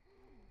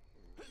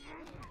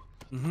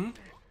 Mm-hmm.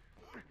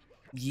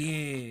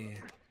 Yeah.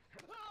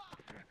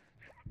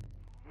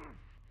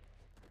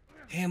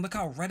 Damn, look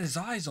how red his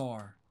eyes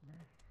are.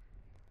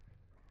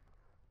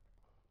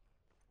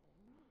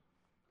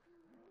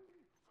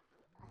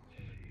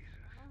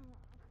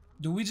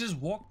 Do we just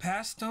walk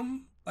past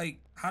them? Like,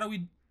 how do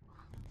we...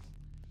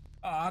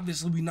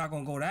 obviously, we're not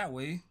gonna go that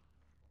way.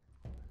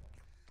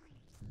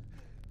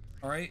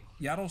 Alright,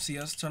 y'all don't see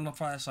us. Turn the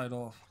flashlight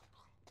off.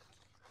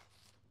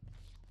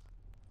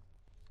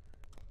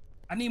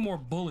 I need more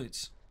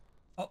bullets.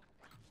 Oh,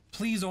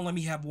 please don't let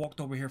me have walked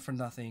over here for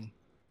nothing.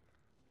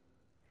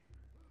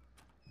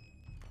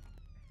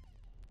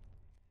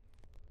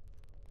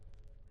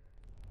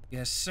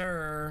 Yes,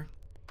 sir.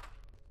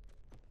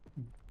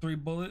 3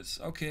 bullets.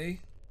 Okay.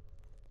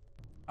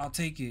 I'll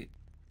take it.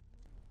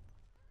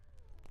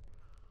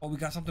 Oh, we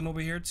got something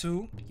over here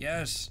too.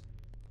 Yes.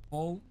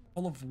 Full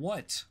of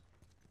what?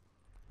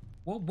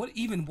 What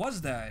even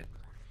was that?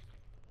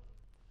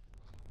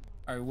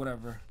 All right,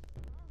 whatever.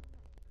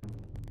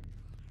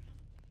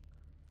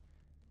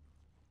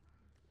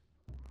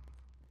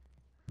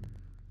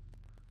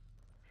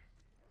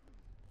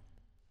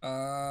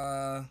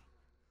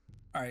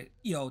 All right,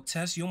 yo,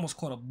 Tess, you almost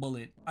caught a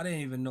bullet. I didn't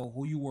even know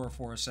who you were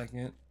for a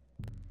second.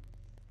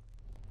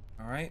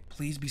 All right,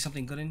 please be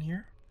something good in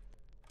here.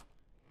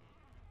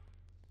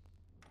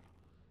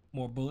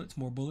 More bullets,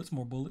 more bullets,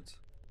 more bullets.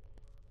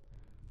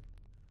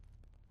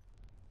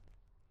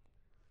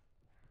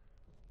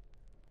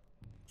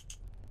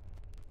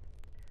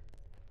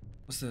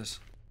 What's this?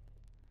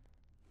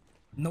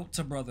 Note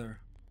to brother.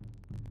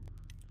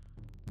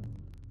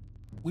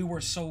 We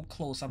were so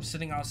close. I'm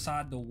sitting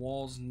outside the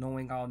walls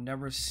knowing I'll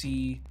never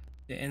see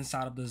the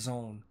inside of the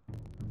zone.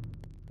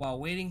 While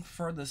waiting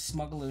for the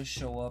smugglers to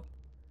show up,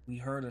 we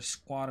heard a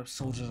squad of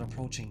soldiers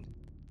approaching.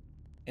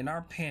 In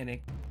our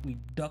panic, we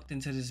ducked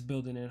into this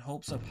building in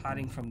hopes of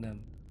hiding from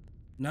them.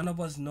 None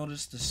of us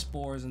noticed the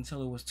spores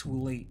until it was too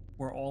late.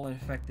 We're all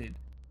infected.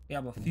 We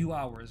have a few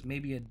hours,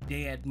 maybe a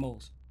day at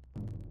most.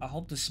 I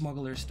hope the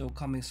smuggler is still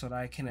coming so that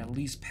I can at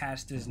least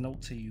pass this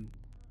note to you.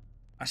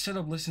 I should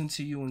have listened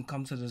to you and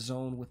come to the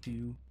zone with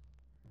you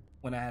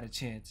when I had a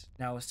chance.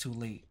 Now it's too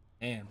late.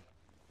 Damn.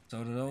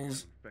 So do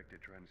those... Infected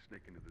trying to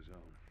sneak into the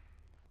zone.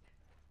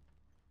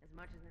 As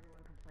much as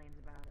everyone complains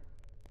about it,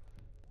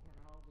 and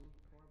all these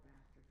poor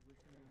bastards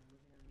wishing they were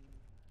living on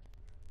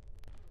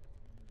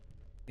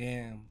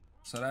me. Damn.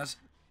 So that's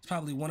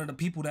probably one of the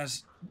people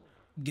that's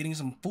getting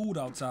some food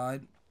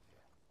outside.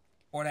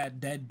 Or that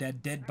dead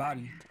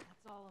body.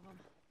 That's all of them.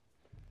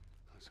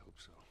 Let's hope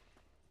so.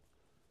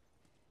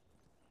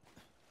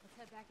 Let's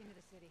head back into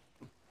the city.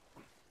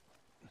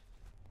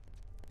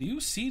 Do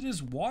you see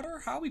this water?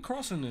 How are we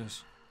crossing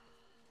this?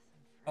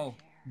 Oh,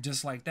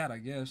 just like that, I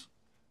guess.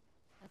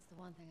 That's the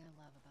one thing I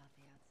love about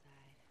the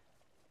outside.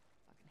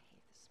 Fucking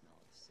hate the smell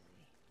of the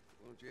city.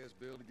 Why don't you ask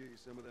Bill to get you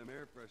some of them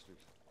air fresheners?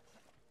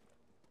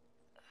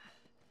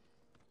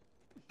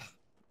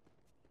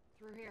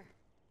 Through here.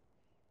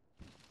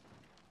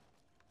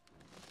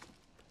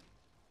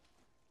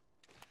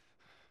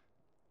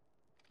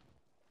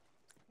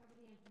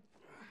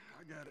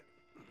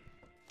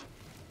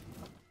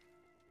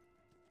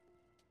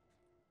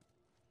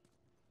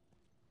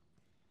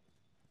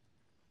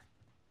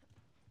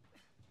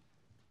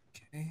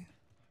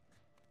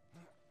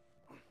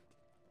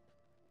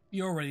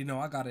 You already know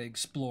I gotta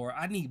explore.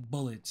 I need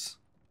bullets.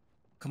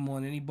 Come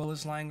on, any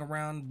bullets lying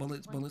around?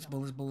 Bullets, bullets,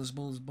 bullets, bullets,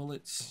 bullets,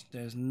 bullets.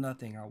 There's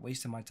nothing. I'm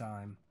wasting my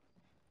time.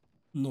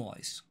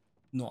 Nice.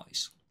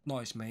 Nice.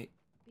 Nice, mate.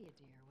 Be a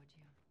dear, would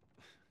you?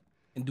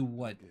 And do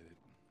what?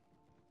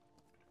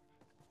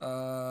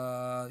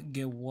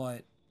 Get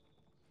what?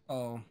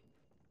 Oh.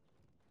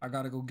 I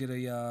gotta go get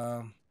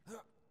a,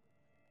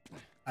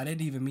 I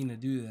didn't even mean to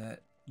do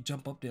that.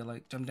 Jump up there,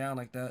 like, jump down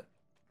like that.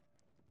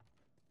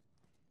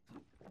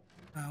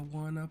 I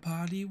wanna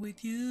party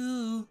with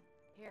you.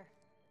 Here,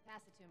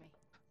 pass it to me.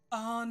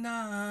 All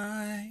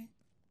night.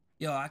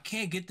 Yo, I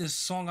can't get this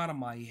song out of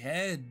my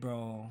head,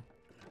 bro.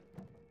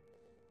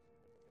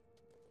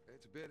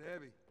 It's a bit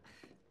heavy.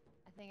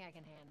 I think I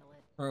can handle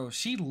it. Bro,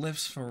 she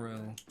lifts for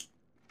real.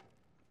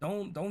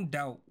 Don't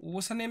doubt.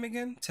 What's her name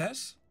again?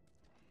 Tess?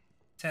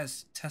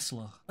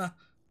 Tesla. Huh.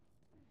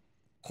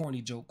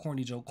 Corny joke,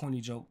 corny joke,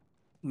 corny joke.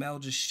 Mel,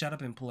 just shut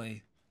up and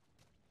play.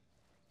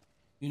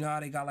 You know how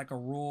they got like a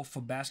rule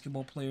for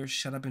basketball players,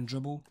 shut up and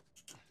dribble?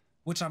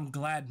 Which I'm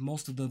glad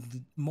most of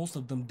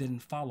them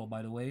didn't follow,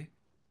 by the way.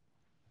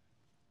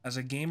 As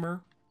a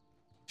gamer,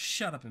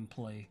 shut up and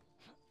play.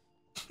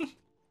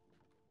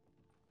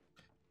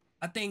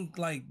 I think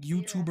like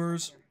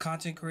YouTubers,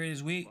 content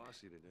creators, we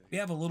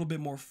have a little bit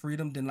more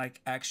freedom than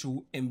like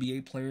actual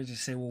NBA players to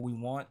say what we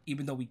want,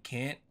 even though we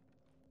can't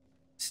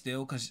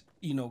still, because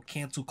you know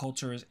cancel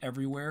culture is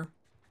everywhere.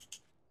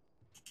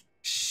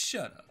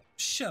 Shut up.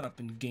 Shut up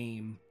and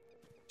game.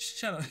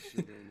 Shut up.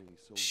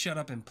 Shut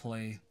up and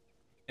play.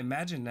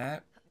 Imagine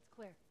that. It's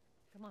clear.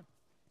 Come on.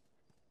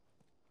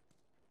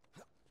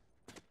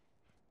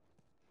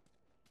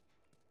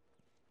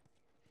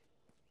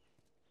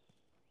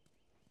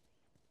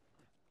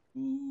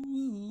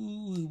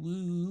 Ooh.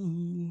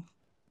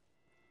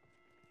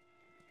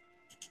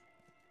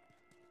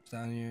 It's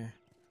down here.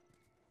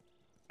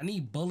 I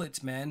need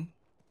bullets, man.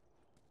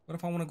 What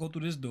if I want to go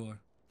through this door?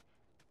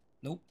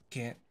 Nope,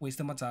 can't.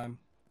 Wasting my time.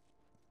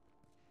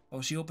 Oh,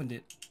 she opened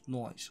it.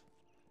 Nice.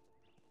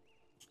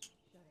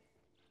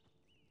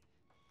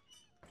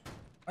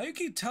 Why you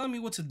keep telling me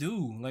what to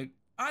do? Like,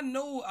 I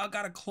know I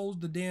gotta close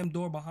the damn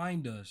door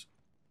behind us.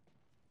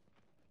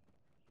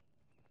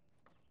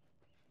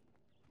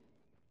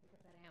 Pick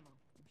up that ammo.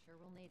 I'm sure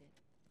we'll need it.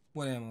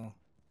 What ammo?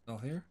 Oh,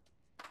 here?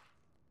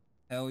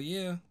 Hell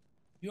yeah.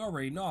 You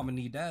already know I'm gonna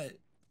need that.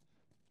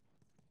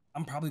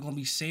 I'm probably gonna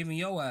be saving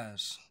your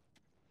ass.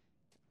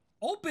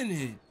 Open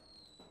it!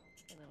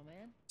 Hey, little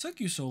man. Took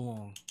you so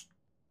long.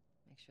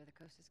 Make sure the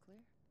coast is clear.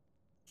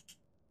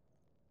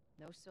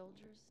 No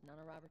soldiers, none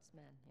of Robert's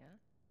men, yeah?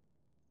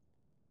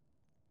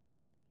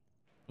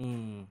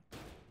 You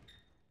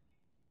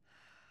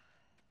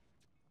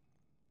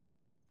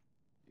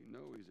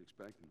know he's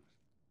expecting us.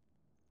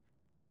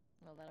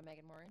 Well, that'll make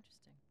it more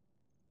interesting.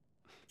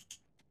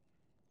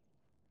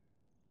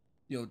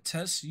 Yo,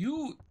 Tess,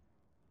 you...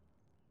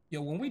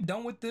 Yo, when we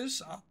done with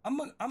this, I'm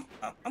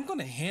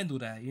gonna handle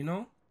that, you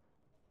know?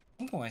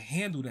 I'm gonna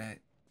handle that.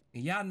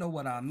 And y'all know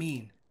what I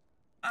mean.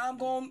 I'm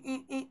gonna...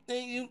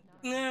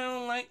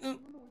 like...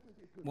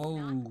 Whoa.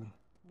 Now,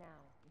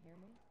 you hear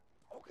me?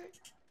 Okay.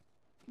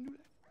 You can do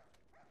that.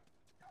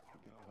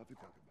 Okay, I'll have to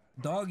talk about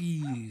it.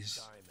 Doggies.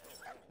 Sorry, man.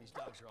 These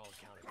dogs are all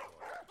accounted for.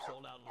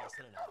 Sold out in less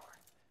than an hour.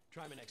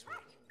 Try me next week.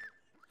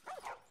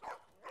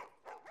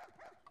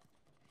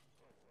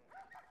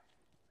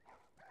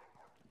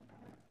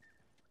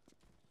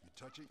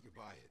 Touch it, you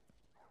buy it.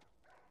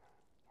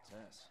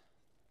 Tess,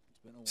 it's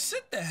been a while.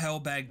 Sit the hell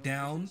back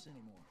down. Who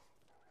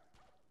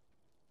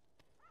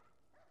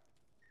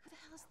the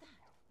hell is that?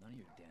 None of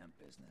your damn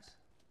business.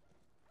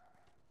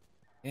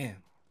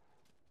 Damn.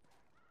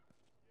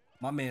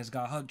 My man's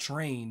got her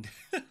trained.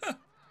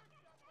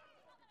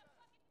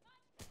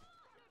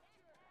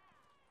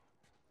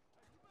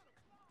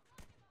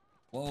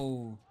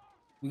 Whoa.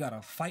 We got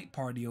a fight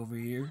party over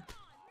here.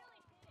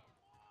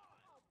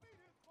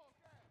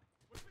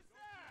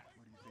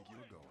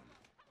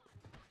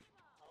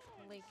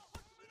 Malik,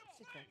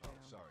 sit back down.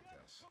 Sorry,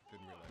 Tess.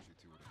 Didn't realize you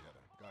two were together.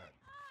 Go ahead.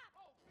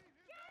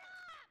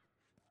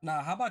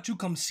 Nah, how about you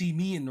come see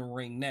me in the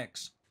ring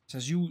next?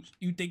 Since you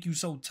think you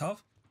so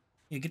tough?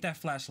 Yeah, get that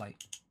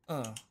flashlight.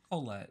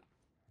 Hold that.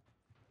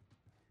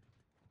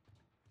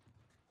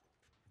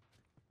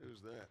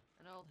 Who's that?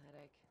 An old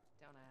headache.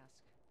 Don't ask.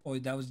 Oh,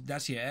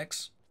 that's your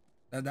ex?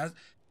 That's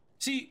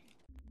see,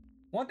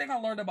 one thing I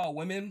learned about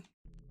women,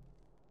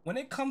 when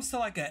it comes to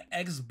like an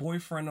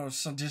ex-boyfriend or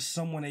just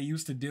someone they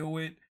used to deal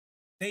with,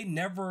 they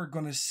never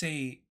gonna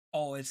say,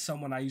 oh, it's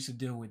someone I used to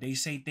deal with. They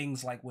say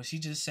things like what she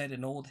just said,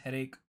 an old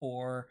headache,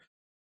 or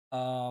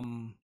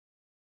an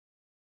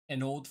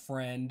old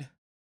friend.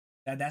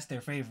 That's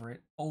their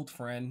favorite, old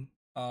friend.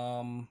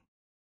 I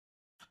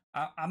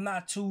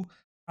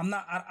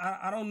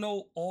don't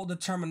know all the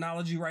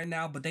terminology right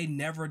now, but they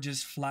never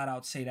just flat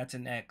out say that's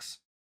an ex.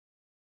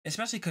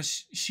 Especially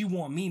because she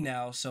want me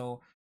now,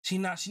 so she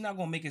not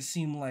gonna make it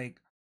seem like,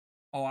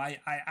 oh, I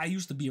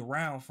used to be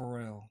around for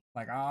real,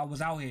 like I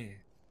was out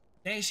here.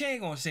 She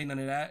ain't gonna say none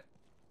of that.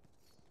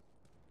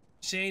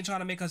 She ain't trying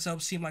to make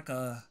herself seem like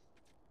a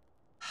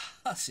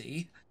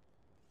See?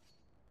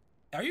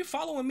 Are you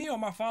following me or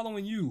am I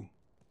following you?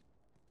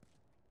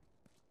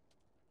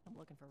 I'm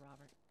looking for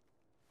Robert.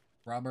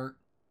 Robert?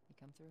 You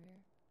come through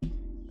here?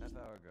 Half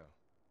hour ago.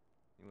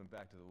 He went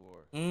back to the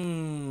war.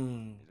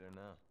 He's there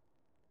now.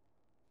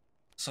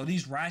 So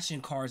these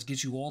ration cards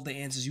get you all the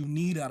answers you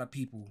need out of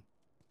people.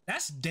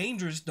 That's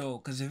dangerous though,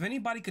 because if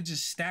anybody could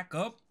just stack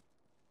up,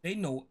 they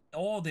know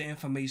all the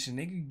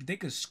information. They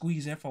could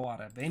squeeze info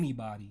out of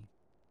anybody.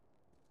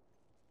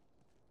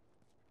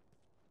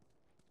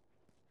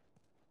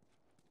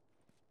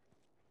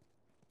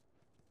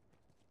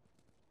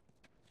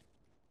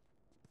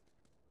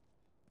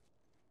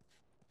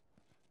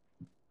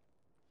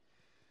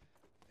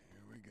 Here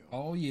we go.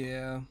 Oh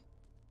yeah.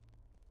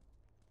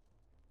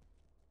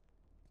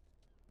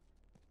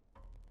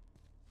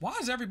 Why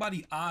is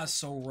everybody's eyes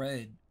so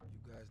red?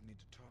 You guys need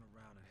to turn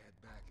around and head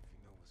back if you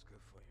know what's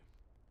good for you.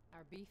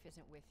 Our beef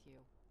isn't with you.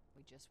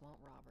 We just want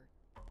Robert.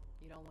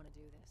 You don't want to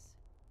do this.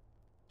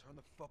 Turn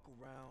the fuck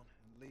around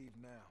and leave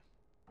now.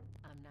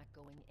 I'm not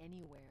going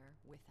anywhere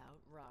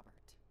without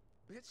Robert.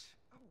 Bitch,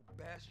 I will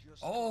bash your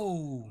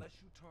Oh.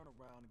 unless you turn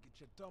around and get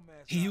your dumb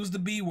ass He out. used the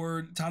B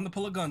word. Time to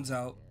pull her guns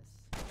out.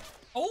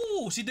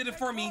 Oh, she did it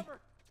for me.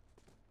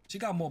 She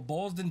got more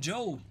balls than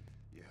Joe.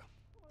 Yeah.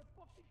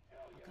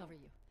 I'll cover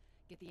you.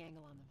 Get the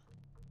angle on them.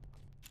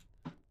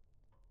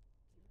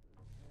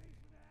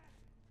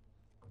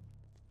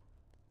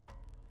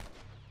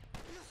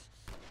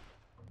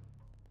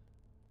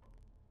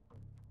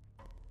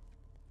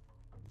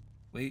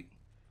 Wait.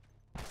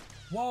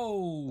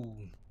 Whoa.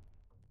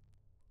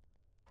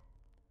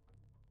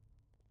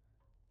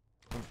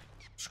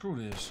 Screw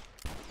this.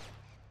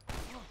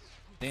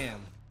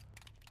 Damn.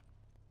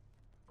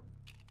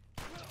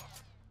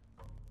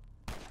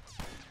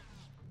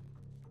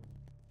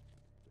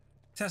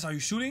 Tess, are you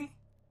shooting?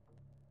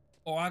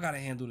 Oh, I gotta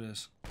handle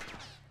this.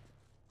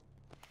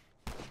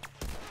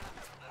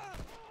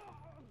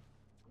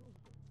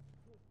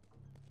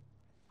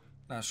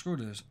 Nah, screw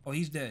this. Oh,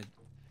 he's dead.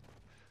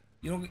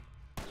 You don't get...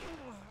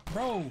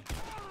 Bro! Nicely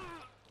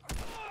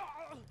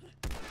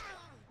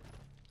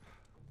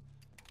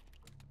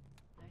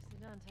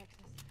done,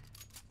 Texas.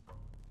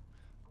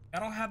 I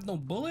don't have no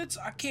bullets?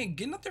 I can't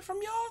get nothing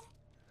from y'all?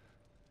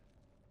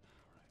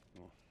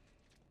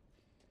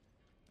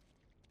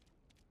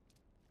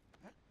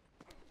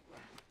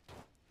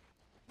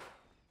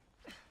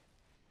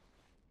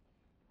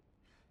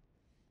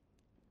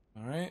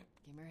 All right.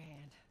 Give me your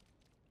hand.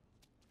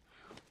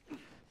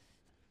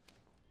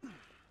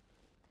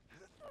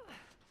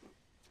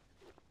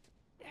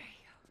 There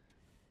you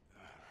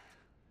go.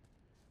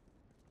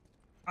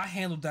 I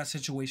handled that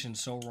situation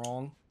so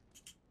wrong,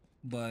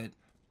 but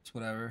it's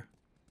whatever.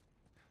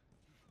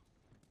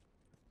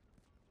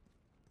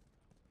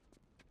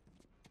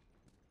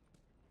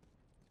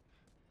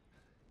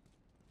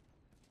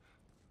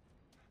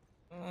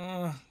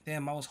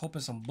 Damn, I was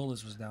hoping some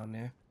bullets was down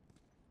there.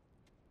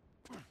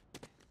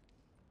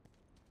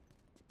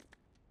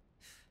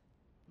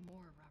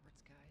 More of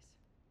Robert's guys.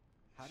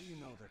 How do you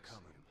know they're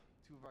coming?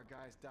 Two of our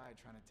guys died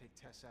trying to take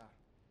Tess out.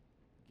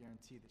 I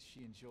guarantee that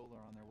she and Joel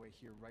are on their way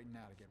here right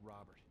now to get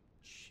Robert.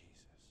 Jesus.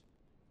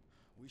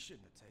 We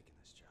shouldn't have taken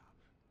this job.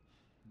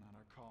 Not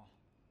our call.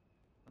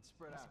 Let's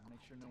spread out and make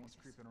sure no one's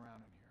creeping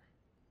around in here.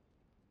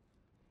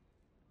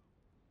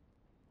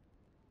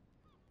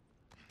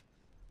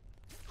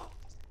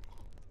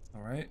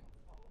 All right.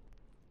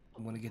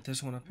 I'm gonna get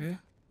this one up here.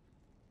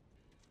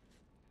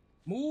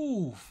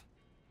 Move.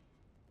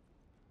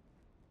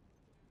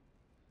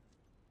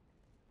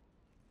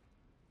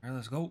 All right,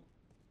 let's go.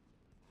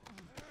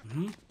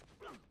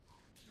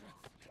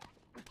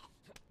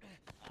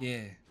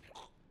 Yeah.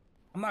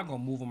 I'm not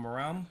gonna move him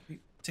around.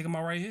 Take him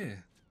out right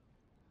here.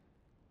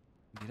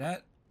 Do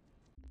that.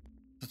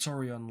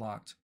 Tutorial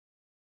unlocked.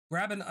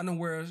 Grab an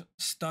unaware,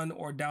 stun,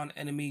 or down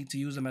enemy to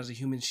use them as a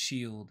human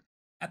shield.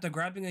 After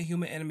grabbing a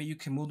human enemy, you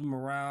can move them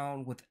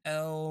around with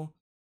L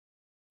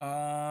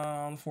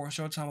for a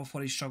short time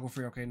before they struggle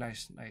free. Okay,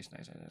 nice.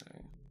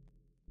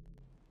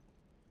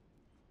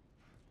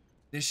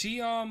 Did she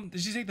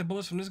take the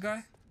bullets from this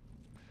guy?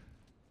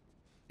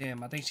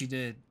 Damn, I think she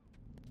did.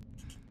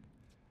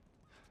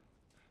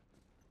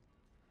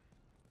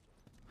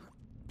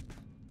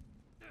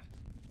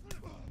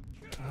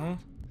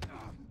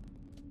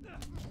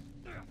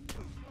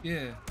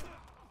 Yeah.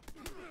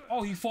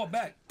 Oh, he fought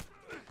back.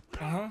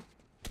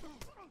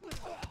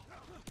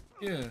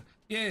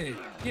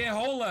 Yeah,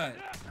 hold that.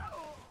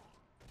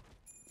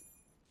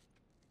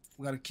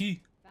 We got a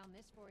key. Found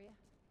this for you.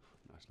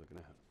 Nice looking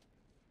out.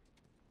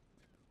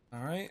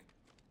 All right.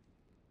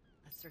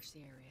 Let's search the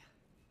area.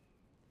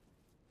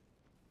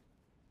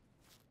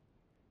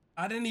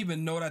 I didn't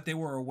even know that they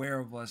were aware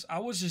of us. I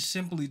was just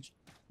simply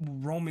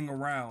roaming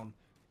around.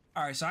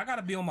 All right, so I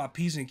gotta be on my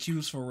P's and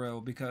Q's for real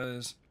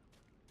because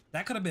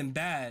that could have been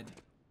bad.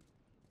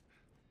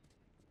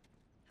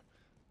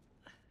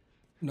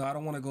 No, I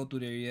don't want to go through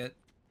there yet.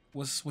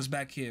 What's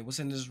back here? What's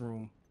in this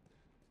room?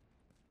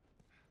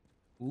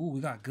 Ooh, we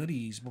got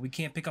goodies, but we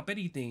can't pick up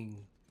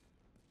anything.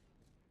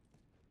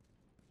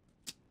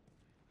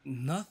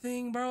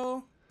 Nothing,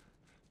 bro.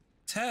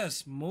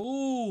 Tess,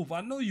 move.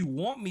 I know you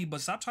want me,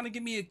 but stop trying to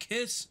give me a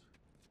kiss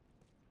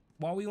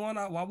while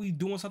we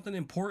doing something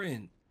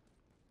important.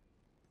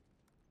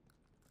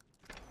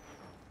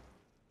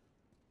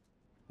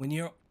 When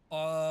you're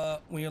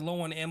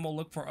low on ammo,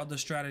 look for other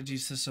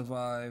strategies to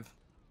survive.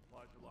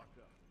 Supplies are locked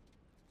up.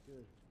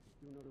 Good. Let's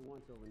do another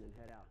once over and then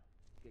head out.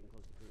 It's getting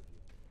close to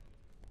curfew.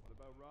 What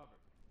about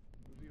Robert?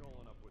 Who's he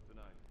holing up with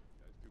tonight?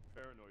 Guy's too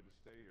paranoid to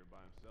stay here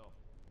by himself.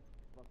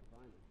 Fuck if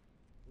I know.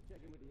 We'll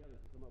check in with the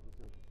others to come up with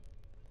something.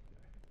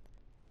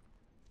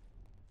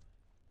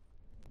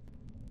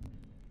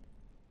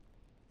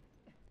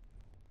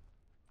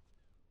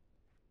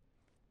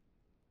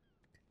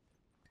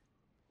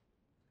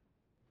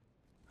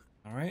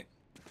 All right.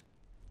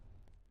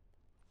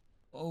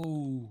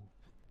 Oh.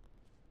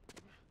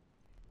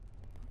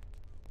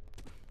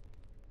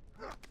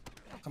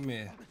 Come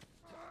here.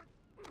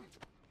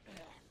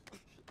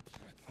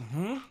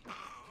 Mm-hmm.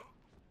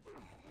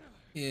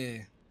 Yeah.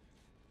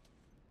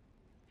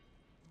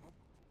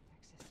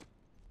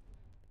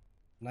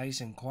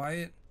 Nice and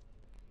quiet.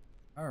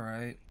 All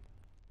right.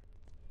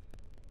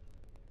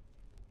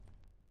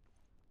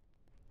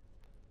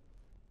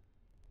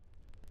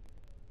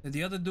 Did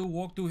the other dude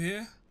walk through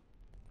here?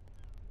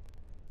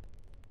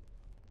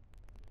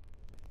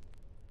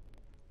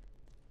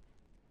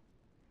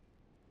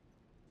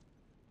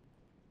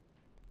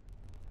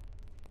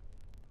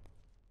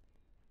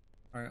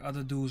 All right,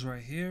 other dudes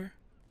right here.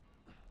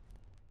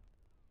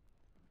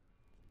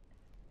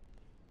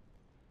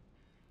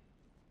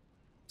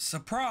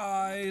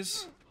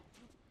 Surprise!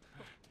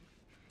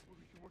 We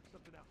can work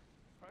something out,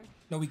 right?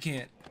 No, we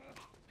can't.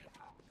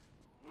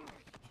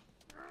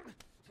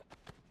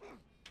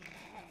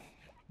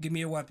 Give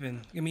me a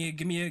weapon. Give me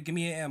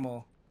an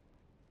ammo.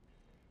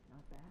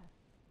 Not bad.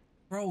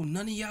 Bro,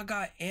 none of y'all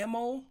got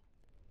ammo?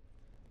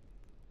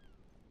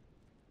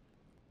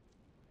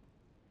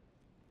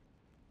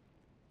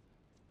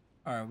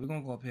 All right, we're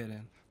gonna go up here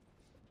then.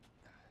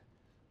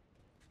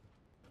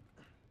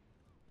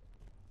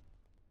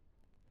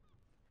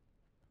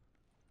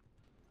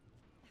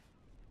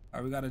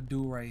 All right, we got a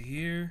dude right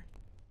here.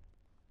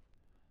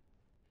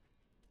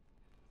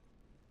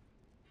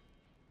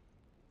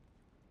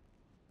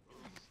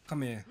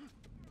 Come here.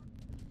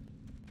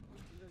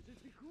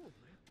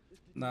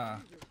 Nah.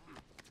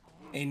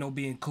 Ain't no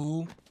being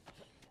cool.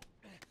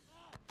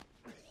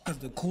 Cause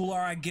the cooler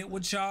I get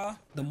with y'all,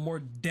 the more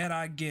dead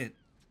I get.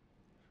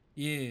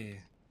 Yeah.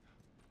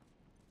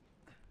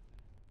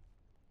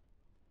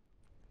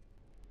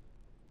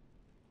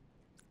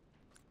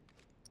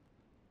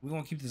 We're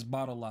gonna keep this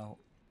bottle out.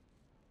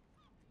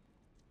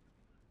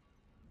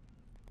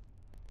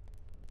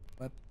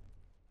 But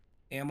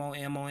ammo,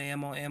 ammo,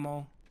 ammo,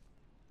 ammo.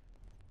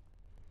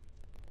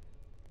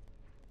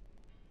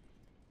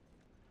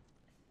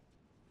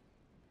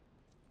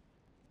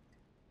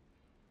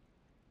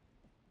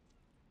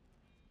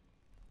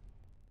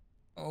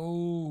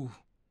 Oh.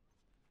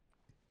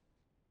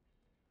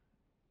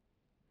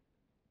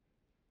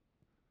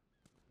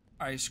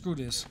 Alright, screw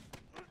this.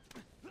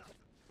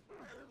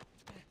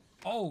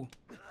 Oh,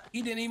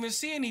 he didn't even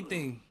see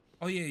anything.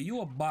 Oh yeah, you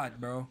a bot,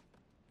 bro.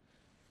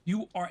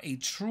 You are a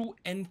true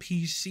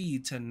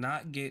NPC to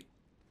not get...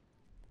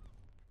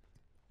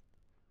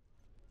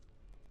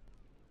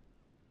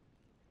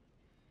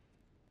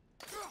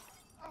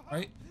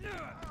 Right?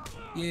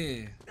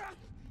 Yeah.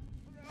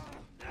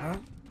 Huh?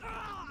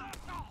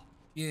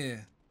 Yeah.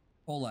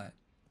 Hold that.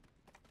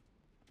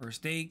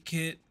 First aid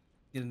kit.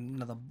 Get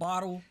another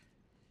bottle.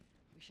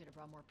 We should have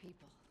brought more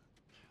people.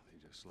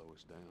 They just slow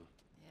us down.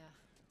 Yeah,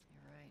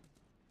 you're right.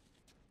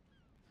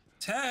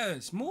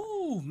 Tess,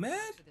 move, man.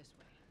 So this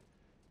way.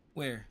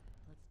 Where?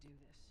 Let's do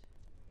this.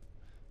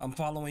 I'm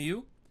following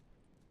you.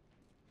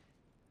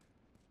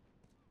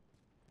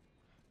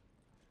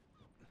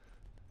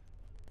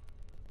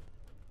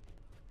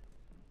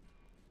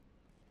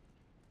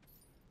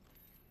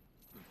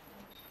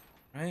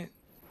 Right?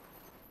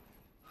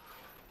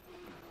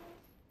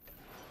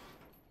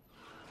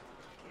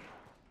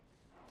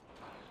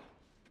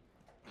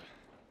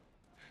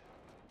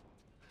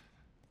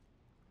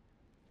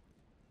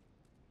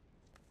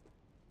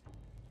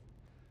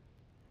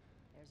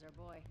 There's our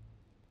boy.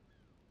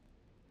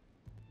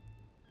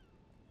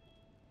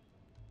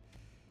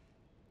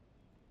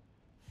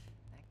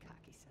 That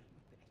cocky son of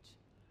a bitch.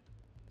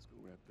 Let's go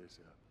wrap this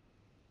up.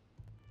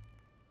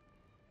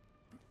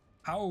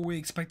 How are we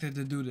expected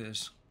to do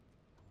this?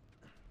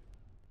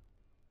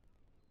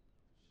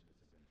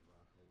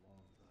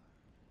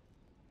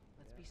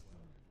 Let's be slow.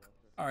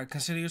 All right,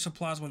 consider your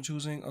supplies when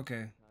choosing.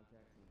 Okay.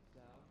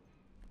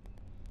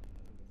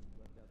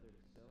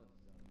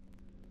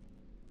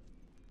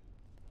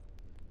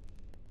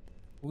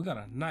 We got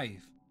a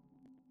knife.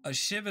 A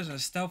shiv is a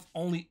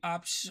stealth-only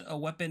a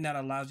weapon that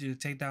allows you to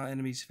take down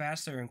enemies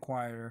faster and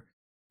quieter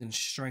than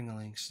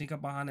strangling. Sneak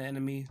up behind the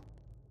enemy.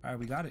 All right,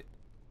 we got it.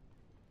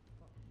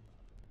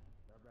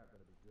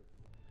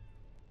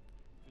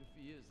 If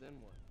he is, then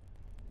what?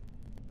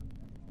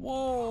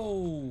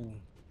 Whoa.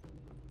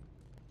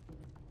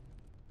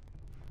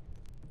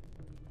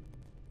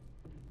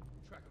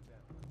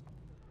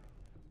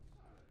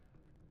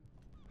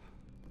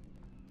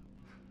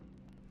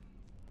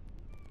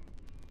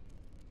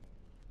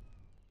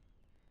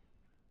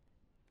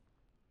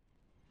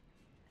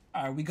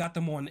 All right, we got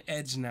them on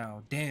edge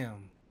now.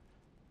 Damn.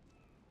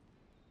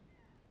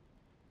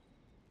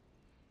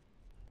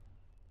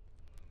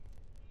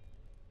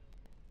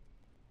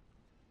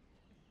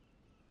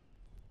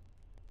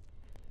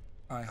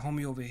 All right,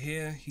 homie over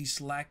here, he's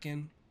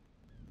slacking.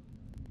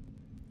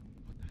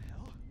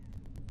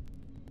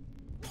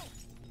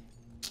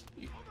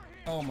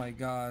 Oh my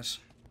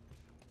gosh.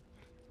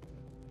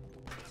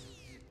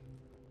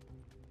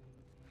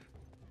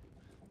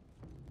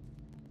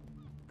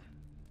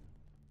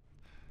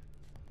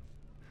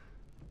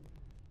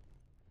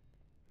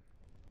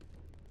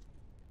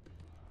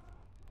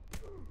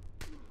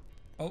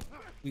 Oh,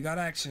 we got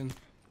action.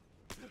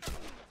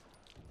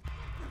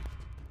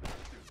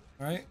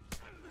 All right.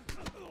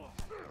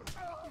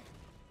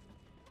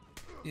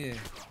 Yeah.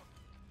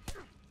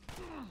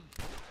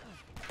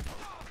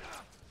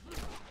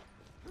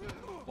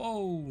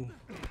 Whoa.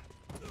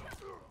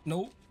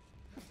 Nope.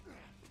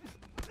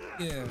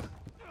 Yeah.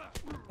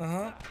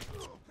 Uh-huh.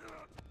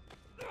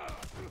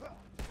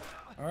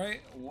 All right.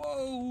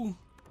 Whoa.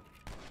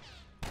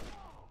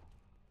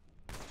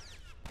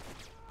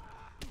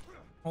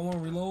 Hold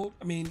on, reload.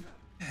 I mean,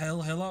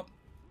 hell up.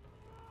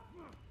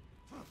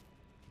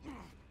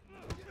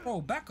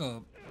 Bro, back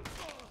up.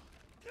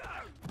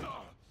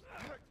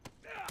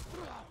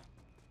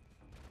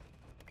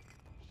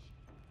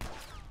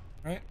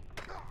 Right?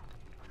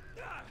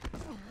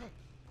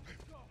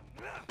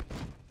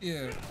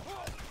 Yeah.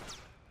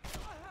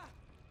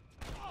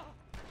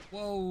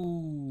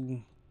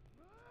 Whoa.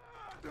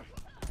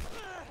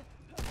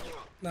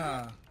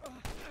 Nah.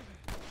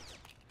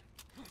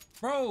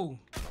 Bro.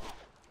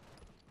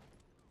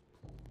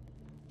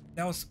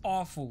 That was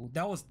awful.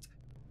 That was...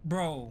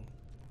 Bro.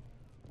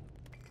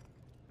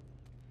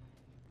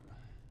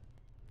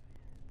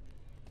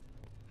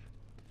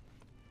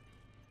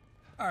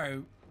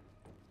 Alright.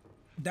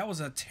 That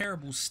was a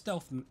terrible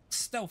stealth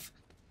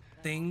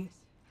thing.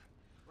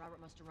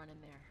 Robert must have run in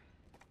there.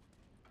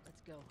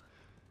 Let's go.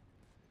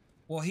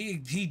 Well,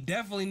 he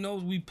definitely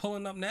knows we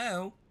pulling up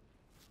now.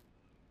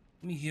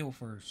 Let me heal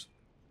first.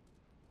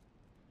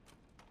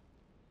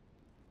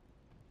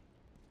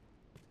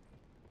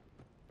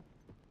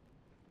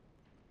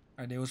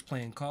 Alright, they was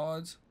playing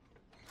cards.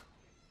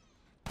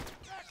 Get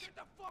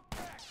the fuck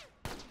back!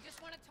 You just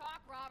want to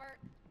talk, Robert.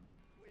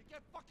 We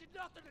got fucking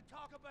nothing to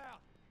talk about!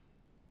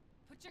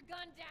 Put your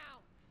gun down.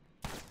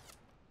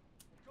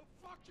 Go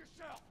fuck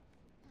yourself!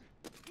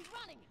 He's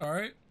running. All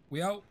right,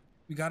 we out.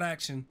 We got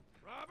action.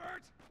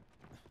 Robert!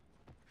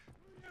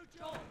 You,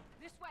 Joel!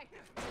 This way.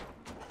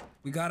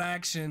 We got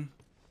action.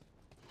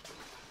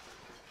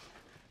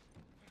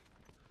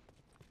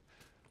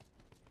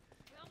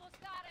 We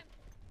almost got him.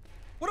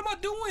 What am I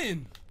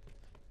doing?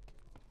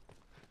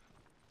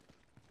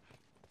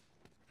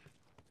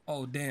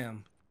 Oh,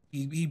 damn.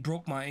 He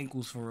broke my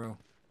ankles for real.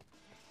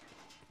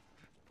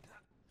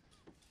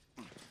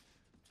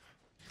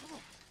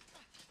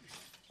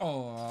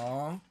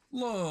 Oh,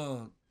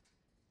 look.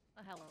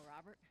 Hello,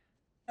 Robert.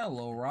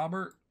 Hello,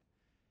 Robert.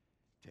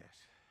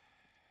 Tess.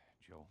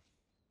 Joel.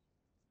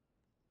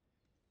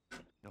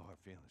 No hard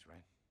feelings,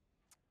 right?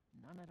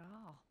 None at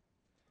all.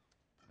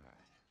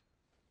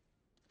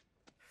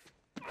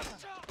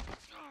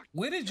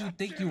 Where did you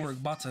think you were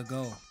about to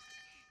go?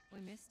 We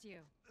missed you.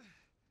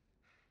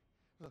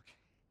 Look,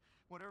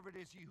 whatever it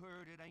is you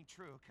heard, it ain't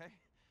true, okay?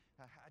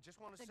 I just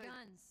want to say... The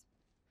guns.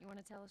 You want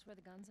to tell us where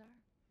the guns are?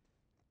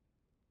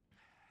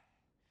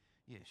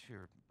 Yeah,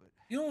 sure, but...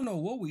 You don't know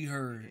what we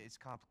heard. It's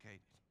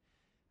complicated.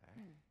 All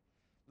right?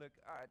 Look,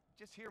 all right,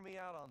 just hear me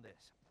out on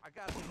this. I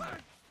got...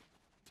 Fuck.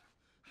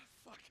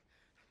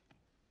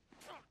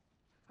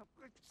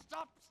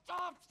 Stop!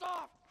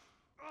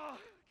 Oh.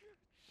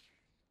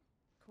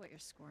 Quit your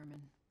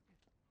squirming.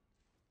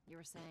 You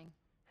were saying?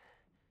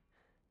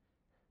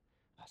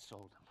 I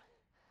sold him.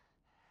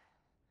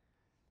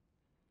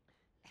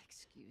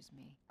 Excuse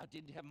me. I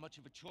didn't have much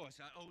of a choice.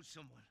 I owed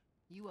someone.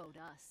 You owed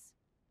us.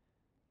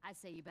 I'd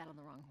say you bet on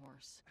the wrong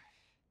horse.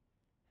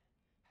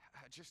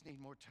 I just need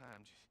more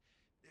time. Just,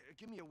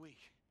 give me a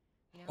week.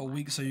 You know, A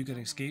week so you can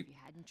escape? If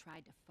you hadn't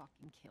tried to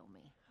fucking kill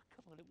me.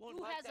 Come on, it won't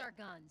Who like has that. our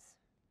guns?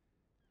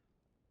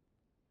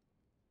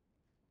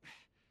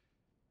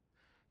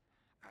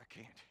 I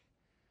can't.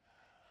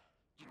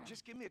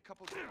 Just give me a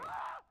couple days.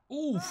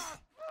 Oof.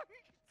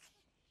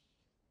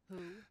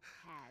 Who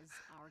has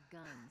our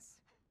guns?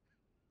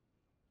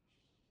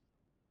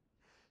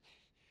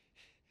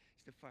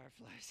 It's the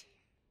Fireflies.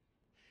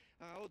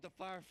 I owed the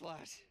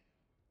Fireflies.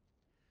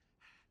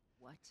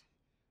 What?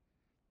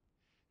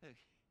 Look,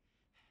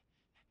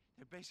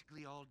 they're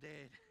basically all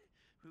dead.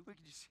 We can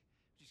just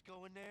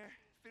go in there,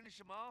 finish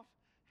them off.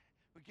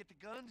 We get the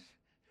guns.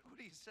 What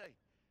do you say?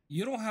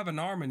 You don't have an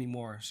arm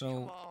anymore,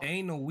 so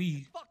ain't no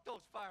we. Fuck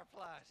those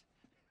Fireflies.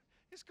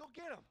 Just go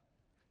get them.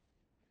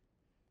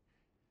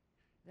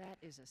 That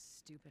is a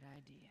stupid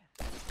idea.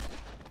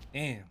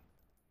 Damn.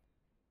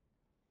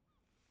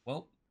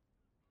 Well,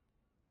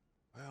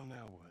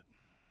 now what?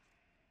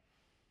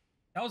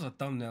 that was a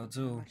thumbnail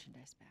too.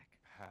 Merchandise back.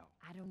 How?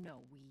 I don't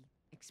know. We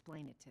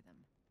explain it to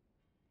them.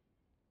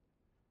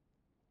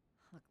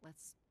 Look,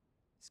 let's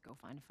just go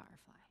find a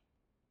firefly.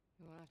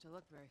 You won't have to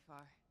look very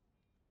far.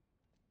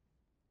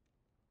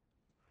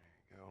 There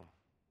you go.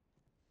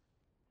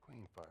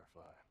 Queen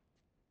Firefly.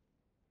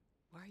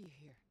 Why are you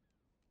here?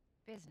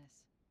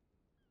 Business.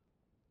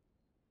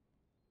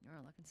 You're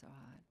looking so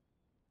hot.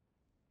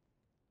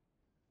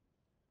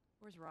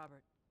 Where's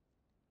Robert?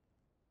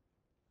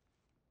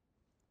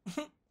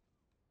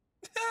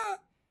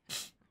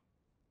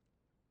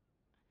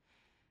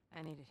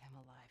 I needed him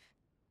alive.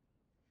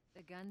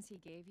 The guns he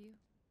gave you,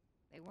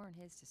 they weren't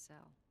his to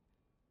sell.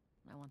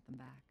 I want them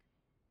back.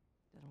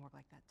 Doesn't work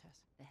like that, Tess.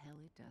 The hell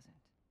it doesn't.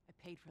 I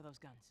paid for those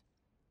guns.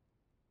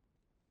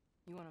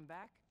 You want them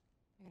back?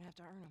 You're gonna have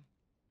to earn them.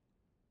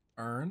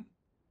 Earn?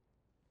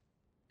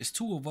 It's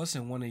two of us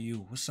and one of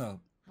you. What's up?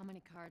 How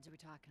many cards are we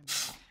talking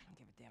about? I don't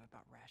give a damn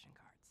about ration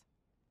cards.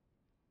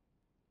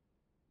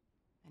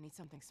 I need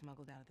something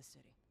smuggled out of the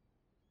city.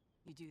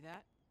 You do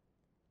that,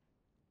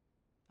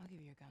 I'll give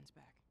you your guns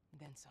back, and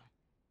then some.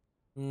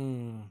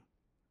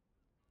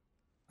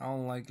 I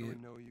don't like I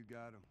it. know you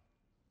got them.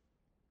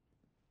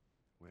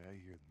 Way I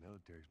hear the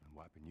military's been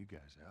wiping you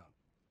guys out.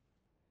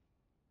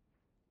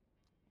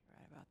 You're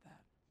right about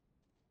that.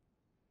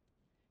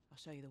 I'll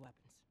show you the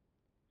weapons.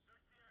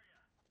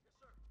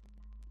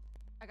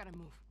 I gotta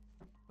move.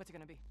 What's it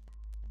gonna be?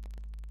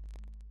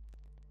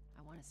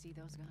 I want to see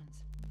those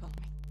guns. Follow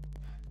me.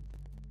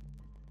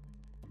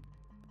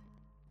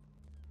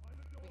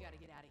 We gotta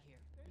get out of here.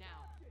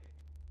 Now.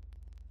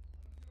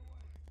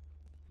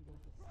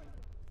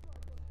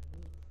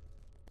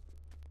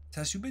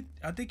 Tess,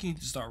 I think you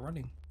need to start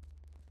running.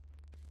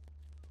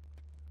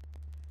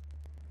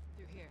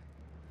 Through here.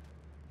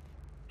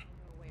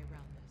 No way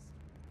around this.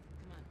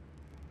 Come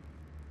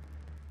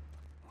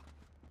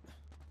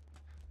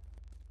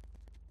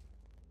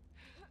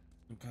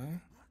on.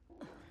 Okay.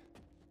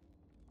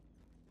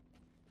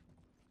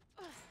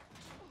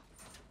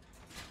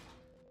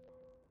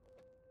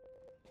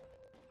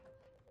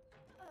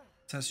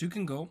 Tess, you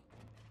can go.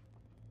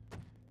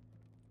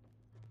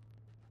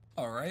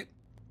 All right.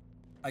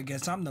 I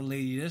guess I'm the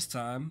lady this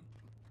time.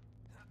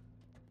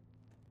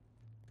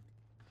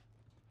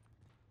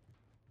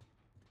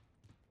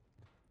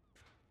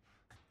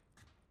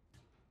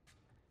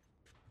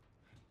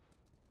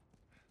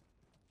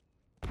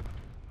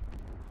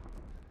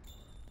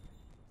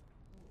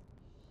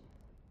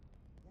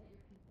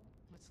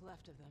 What's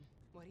left of them?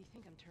 Why do you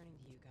think I'm turning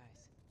to you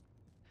guys?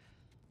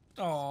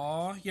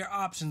 Aw, your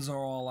options are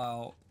all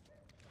out.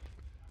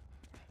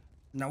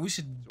 Now we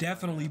should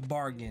definitely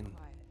bargain.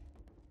 Quiet.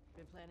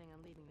 Been planning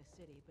on leaving the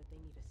city, but they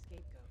need a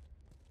scapegoat.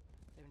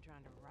 They've been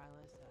trying to rile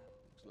us up.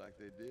 Looks like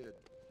they did.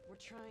 We're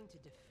trying to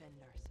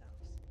defend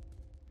ourselves.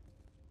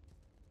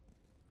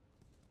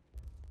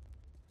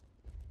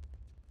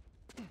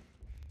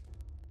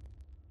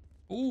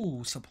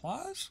 Ooh,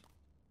 supplies?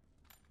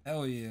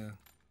 Hell yeah.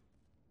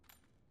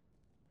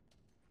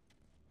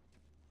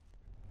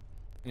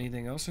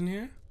 Anything else in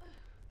here?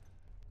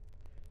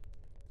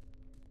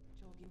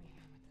 Joel, give me a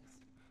hand with this.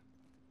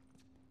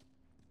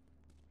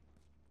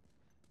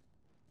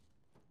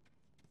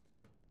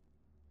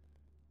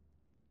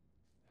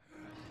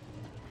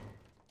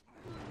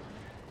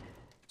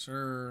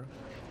 Sir.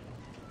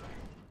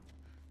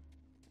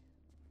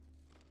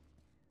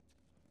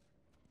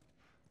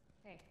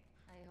 Hey,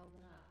 how you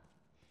holding up?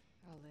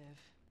 I'll live.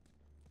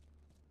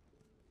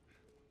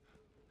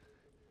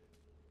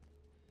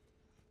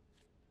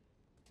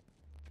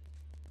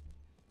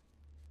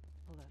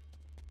 Hold up.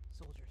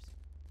 Soldiers.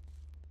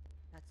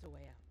 That's the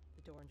way out.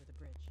 The door under the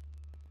bridge.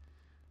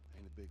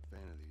 Ain't a big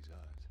fan of these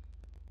odds.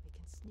 We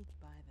can sneak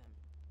by them,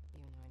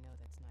 even though I know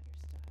that's not your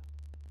style.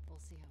 We'll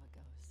see how it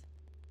goes.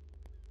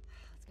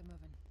 Let's get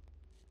moving.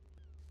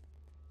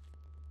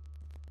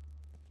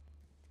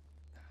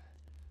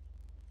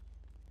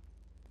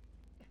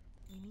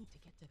 We need to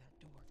get to that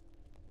door.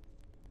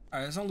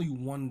 Alright, there's only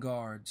one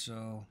guard,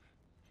 so...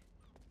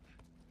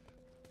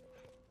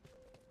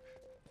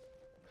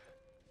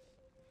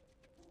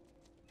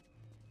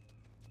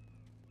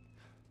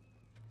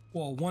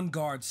 Well, one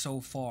guard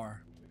so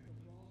far.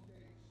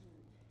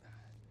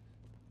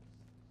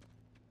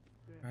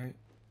 Right?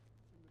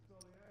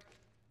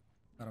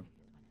 Gotta...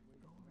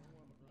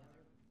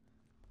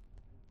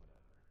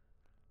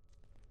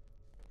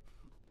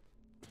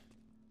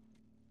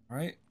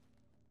 Right?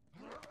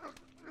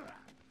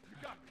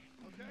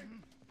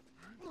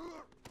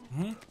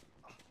 Hmm?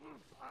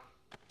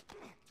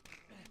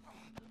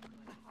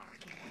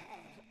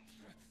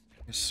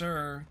 Yes,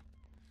 sir.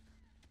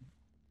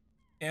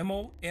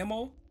 Ammo?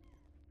 Ammo?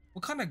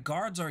 What kind of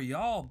guards are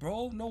y'all,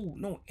 bro?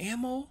 No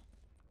ammo?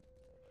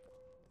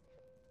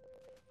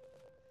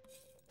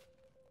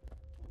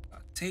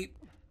 Tape.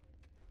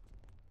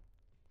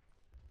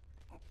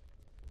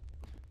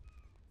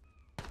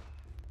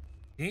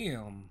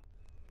 Damn.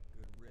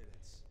 Good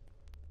riddance.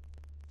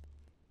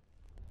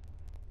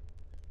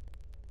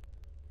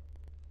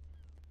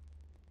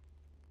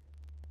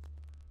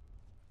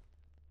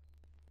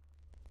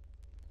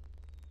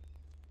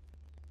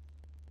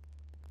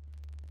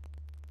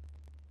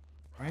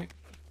 Right?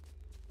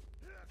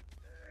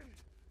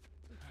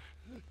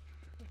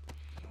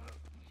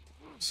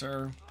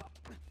 Sir.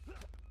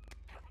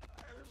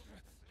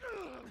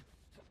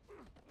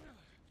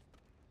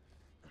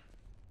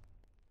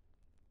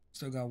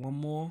 Still got one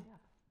more.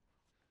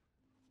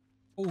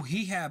 Oh,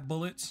 he had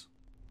bullets.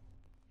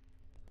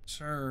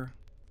 Sure.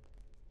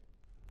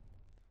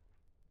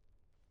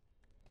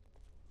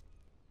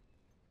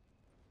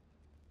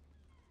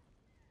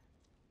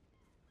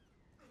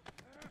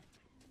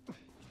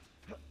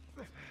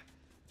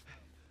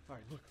 All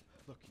right, look,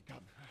 you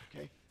got me,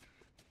 okay?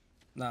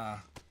 Nah.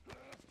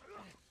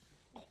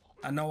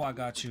 I know I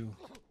got you.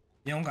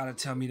 You don't gotta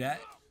tell me that.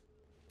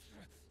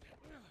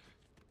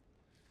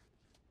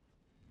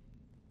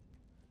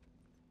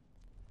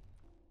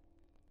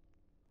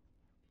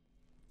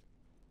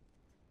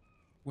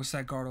 What's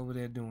that guard over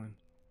there doing?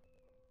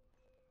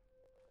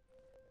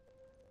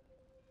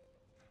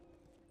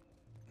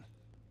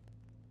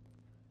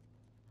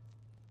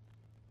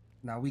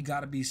 Now we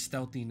gotta be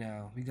stealthy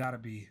now. We gotta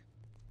be.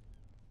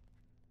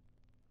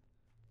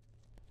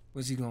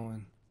 Where's he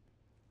going?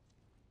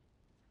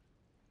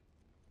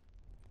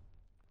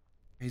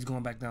 He's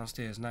going back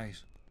downstairs.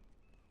 Nice.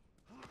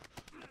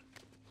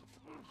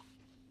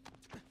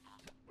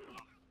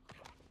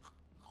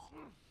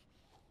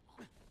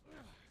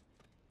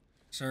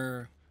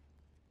 Sir.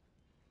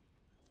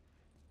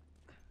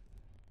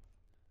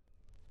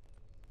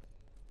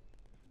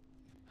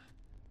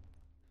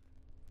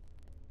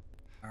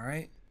 All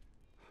right.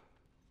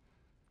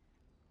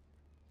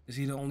 Is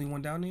he the only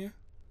one down here?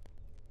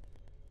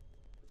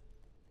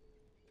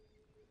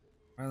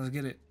 All right, let's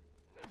get it.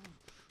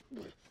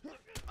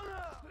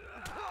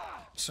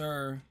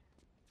 Sir.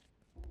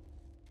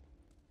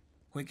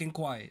 Quick and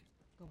quiet.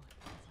 Go on,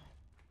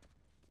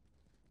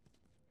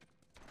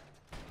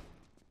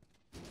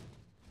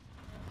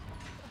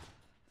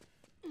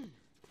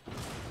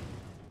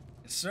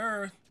 Yes,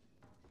 sir.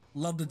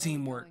 Love the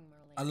teamwork.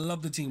 I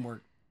love the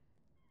teamwork.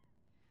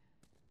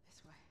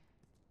 This way.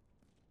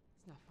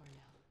 It's not far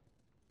now.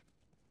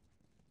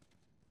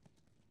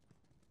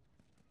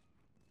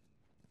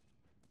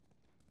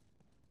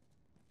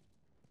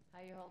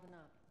 How you holding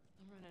up?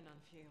 I'm running on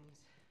fumes.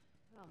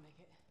 I'll make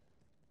it.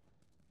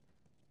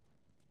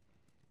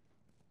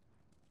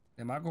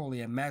 Damn, I can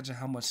only imagine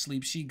how much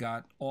sleep she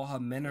got. All her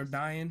men are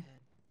dying.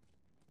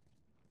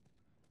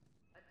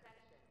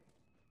 Attention.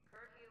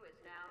 Curfew is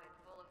now in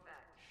full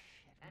effect.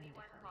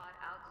 Anyone caught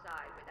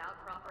outside without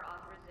proper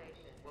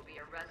authorization will be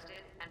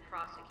arrested and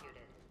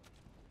prosecuted.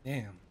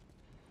 Damn.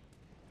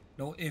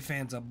 No ifs,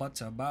 ands, or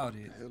buts about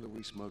it. The hell are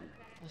we smuggling?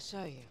 I'll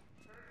show you.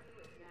 Curfew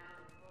is now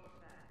in full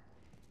effect.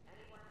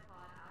 Anyone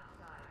caught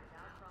outside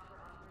without proper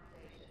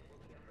authorization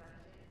will be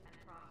arrested and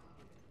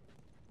prosecuted.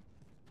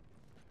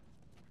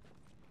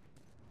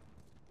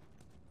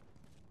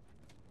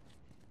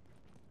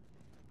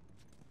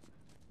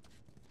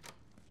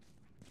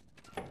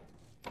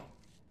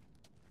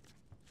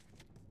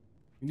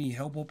 You need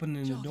help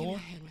opening Joel, the give me door? a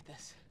hand with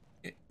this.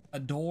 A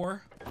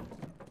door?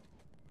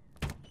 Whoa.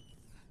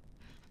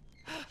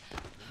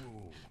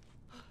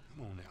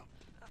 Come on now.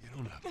 Get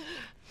on up.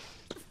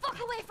 Fuck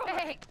away from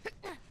me!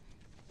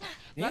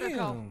 Let her go.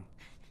 Damn.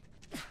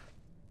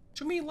 What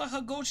you mean let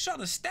her go? Try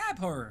to stab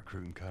her.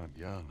 Recruiting kind of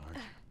young, aren't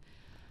you?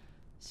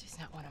 She's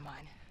not one of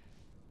mine.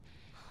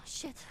 Oh,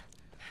 shit.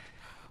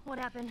 What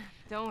happened?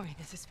 Don't worry,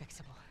 this is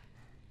fixable.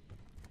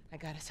 I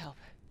got his help.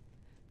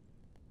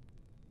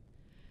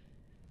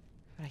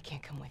 But I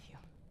can't come with you.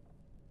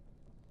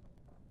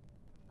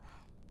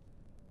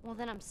 Well,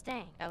 then I'm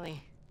staying.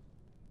 Ellie,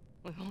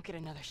 we won't get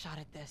another shot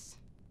at this.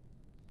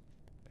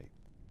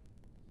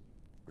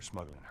 We're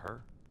smuggling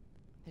her?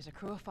 There's a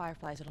crew of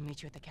Fireflies that'll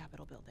meet you at the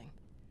Capitol building.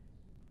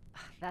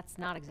 That's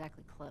not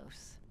exactly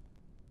close.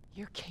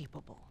 You're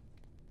capable.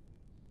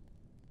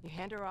 You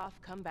hand her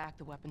off, come back,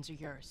 the weapons are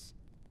yours.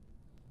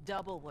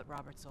 Double what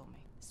Robert sold me.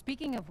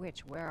 Speaking of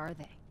which, where are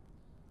they?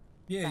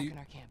 Yeah, Back you in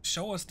our camp.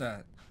 show us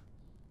that.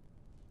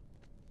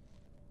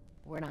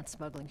 We're not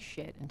smuggling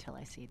shit until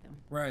I see them.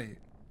 Right.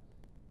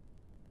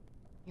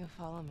 You'll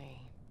follow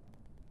me.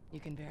 You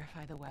can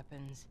verify the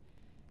weapons.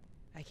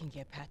 I can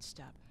get patched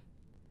up.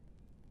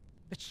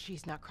 But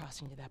she's not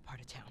crossing to that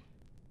part of town.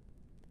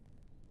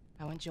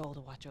 I want Joel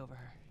to watch over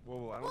her.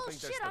 Whoa, I don't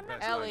think that's shit, the I'm not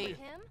best Ellie. idea. with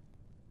him.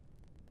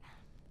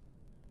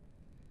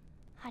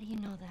 How do you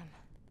know them?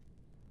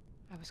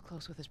 I was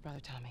close with his brother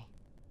Tommy.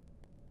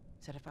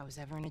 Said if I was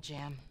ever in a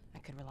jam, I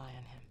could rely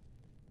on him.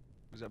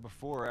 Was that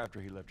before or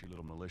after he left your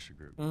little militia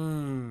group?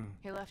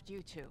 He left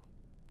you too.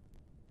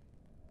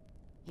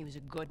 He was a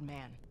good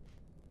man.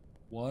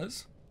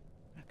 Was?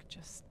 I could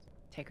just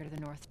take her to the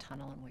North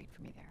Tunnel and wait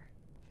for me there.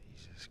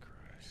 Jesus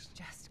Christ.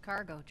 Just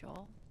cargo,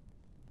 Joel.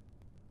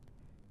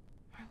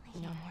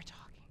 No more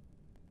talking.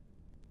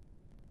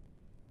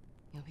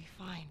 You'll be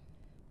fine.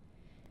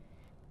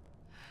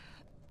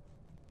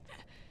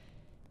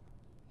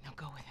 Now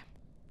go with him.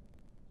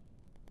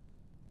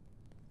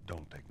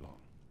 Don't take long.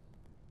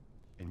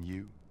 And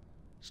you,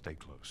 stay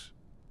close.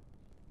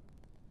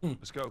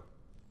 Let's go.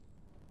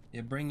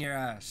 Yeah, bring your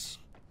ass.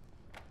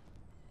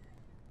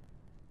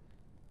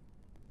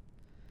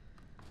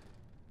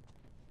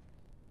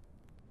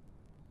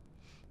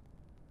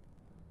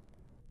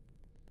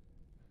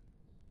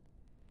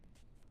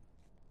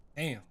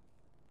 Damn.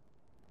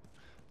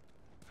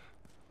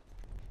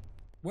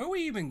 Where are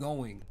we even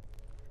going?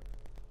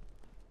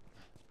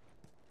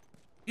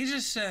 He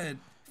just said,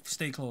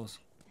 stay close.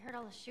 I heard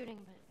all the shooting,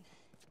 but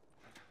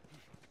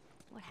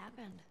what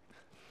happened?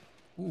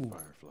 Ooh.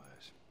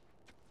 Fireflies.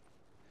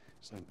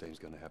 Same thing's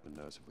gonna happen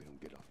to us if we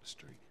don't get off the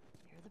street.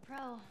 You're the pro.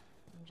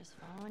 I'm just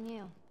following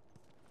you.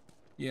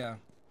 Yeah.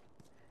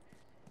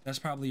 That's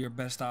probably your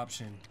best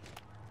option.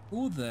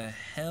 Who the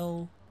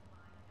hell?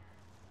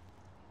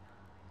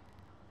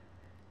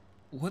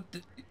 What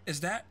the, is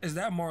that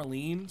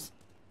Marlene's?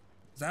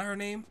 Is that her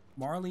name?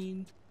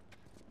 Marlene?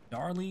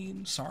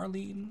 Darlene?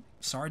 Sarlene?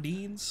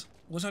 Sardines?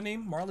 What's her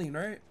name? Marlene,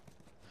 right?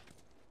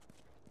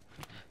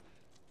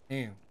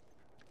 Damn.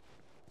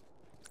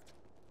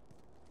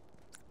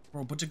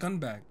 Bro, put your gun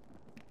back.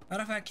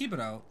 Matter of fact, keep it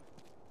out.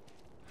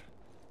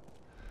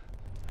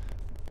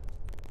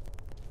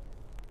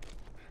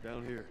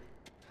 Down here.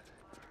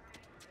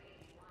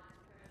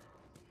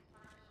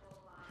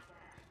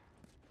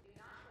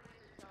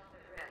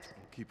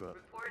 Keep up.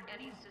 Report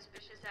any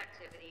suspicious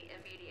activity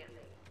immediately.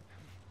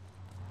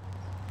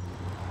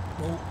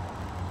 Bro.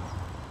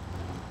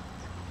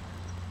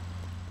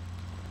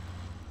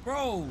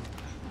 Bro.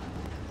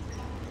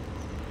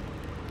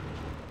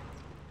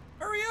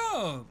 Hurry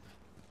up.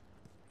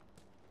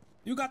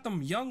 You got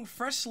them young,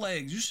 fresh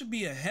legs. You should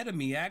be ahead of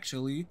me,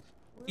 actually.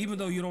 Even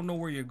though you don't know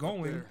where you're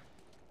going. There.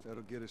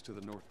 That'll get us to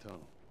the north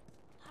tunnel.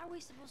 How are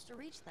we supposed to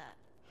reach that?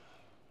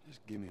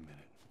 Just give me a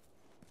minute.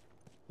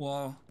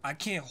 Well, I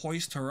can't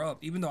hoist her up.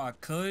 Even though I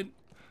could,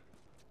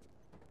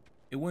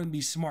 it wouldn't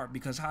be smart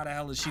because how the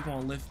hell is she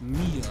gonna lift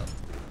me up?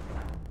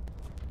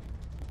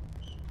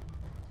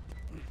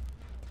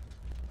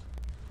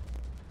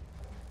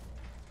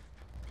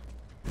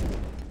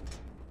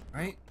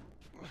 Right?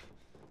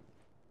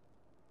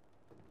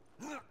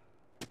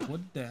 What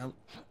the hell?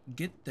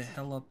 Get the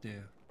hell up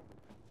there.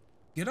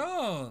 Get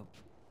up!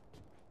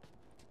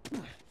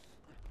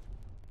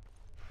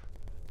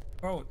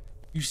 Bro,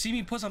 you see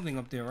me put something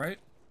up there, right?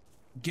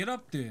 Get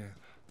up there.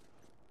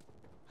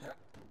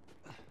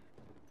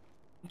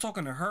 I'm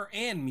talking to her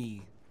and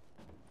me.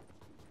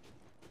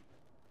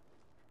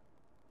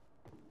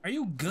 Are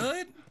you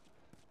good?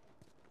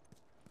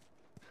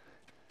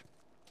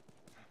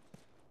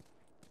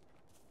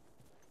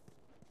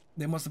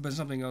 There must have been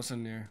something else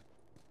in there.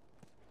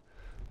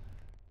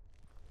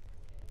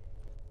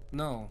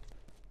 No.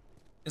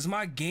 Is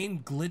my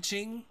game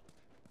glitching?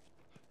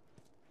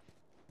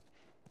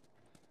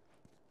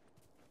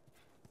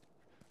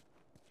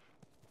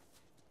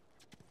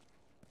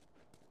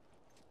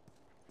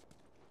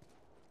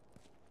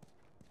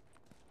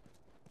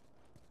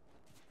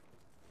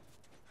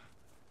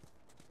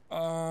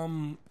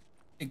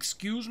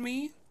 Excuse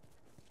me?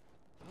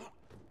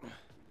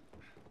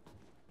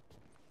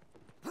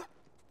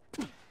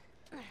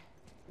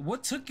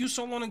 What took you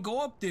so long to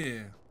go up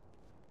there?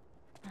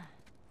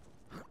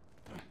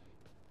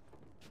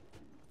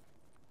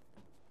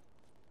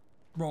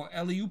 Bro,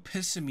 Ellie, you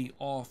pissing me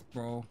off,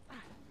 bro.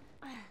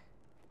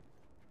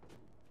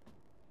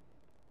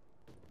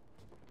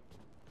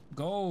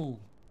 Go.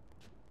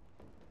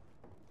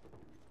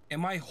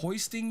 Am I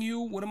hoisting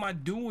you? What am I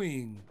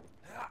doing?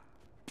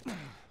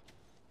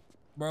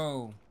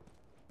 Bro.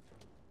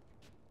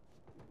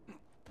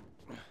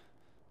 You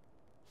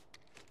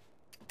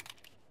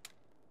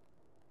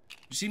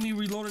see me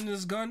reloading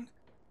this gun?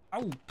 I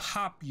will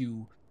pop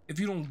you if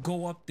you don't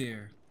go up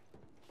there.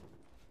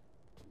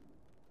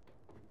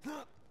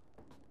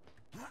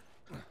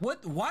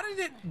 What? Why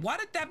did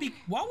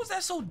was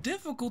that so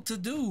difficult to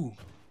do?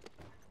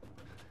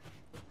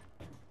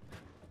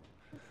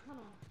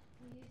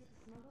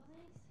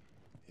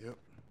 Yep.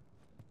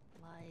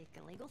 Like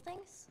illegal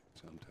things?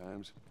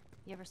 Sometimes.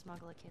 You ever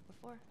smuggle a kid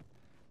before?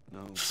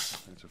 No,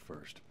 that's a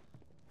first.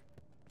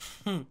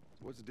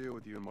 What's the deal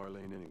with you and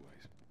Marlene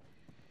anyways?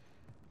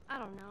 I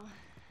don't know.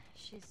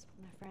 She's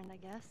my friend, I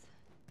guess.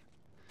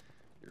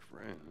 Your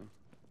friend, huh?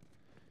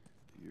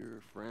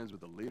 You're friends with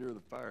the leader of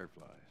the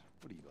Fireflies.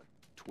 What are you, like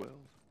 12?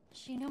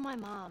 She knew my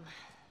mom,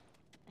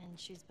 and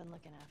she's been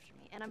looking after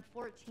me. And I'm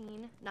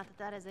 14. Not that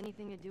that has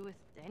anything to do with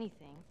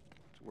anything.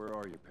 So where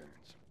are your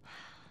parents?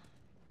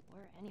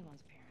 Where are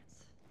anyone's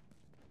parents?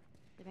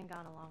 They've been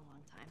gone a long,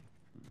 long time.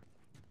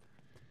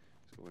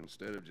 So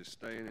instead of just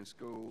staying in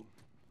school,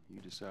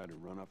 you decide to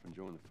run off and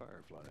join the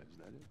Fireflies, is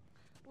that it?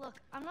 Look,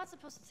 I'm not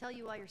supposed to tell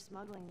you why you're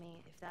smuggling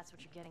me, if that's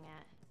what you're getting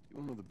at. You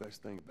wanna know the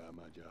best thing about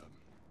my job?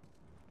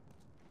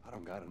 I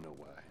don't gotta know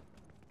why.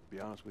 To be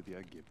honest with you,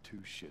 I give two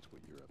shits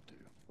what you're up to.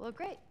 Well,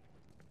 great.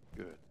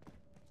 Good.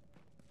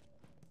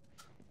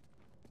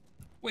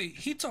 Wait,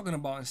 he talking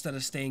about instead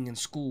of staying in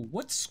school.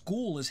 What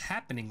school is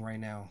happening right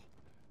now?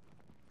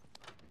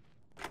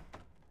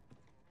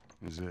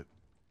 Is it?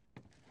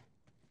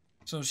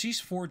 So she's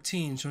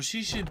 14, so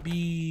she should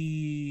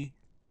be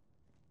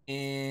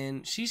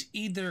in, she's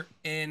either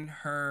in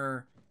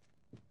her,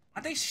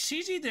 I think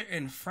she's either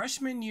in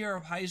freshman year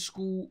of high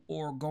school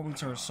or going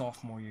to her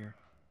sophomore year.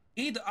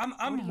 Either,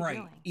 I'm right,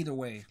 doing? either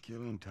way.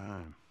 Killing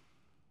time.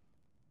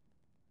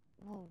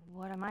 Well,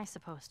 what am I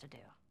supposed to do?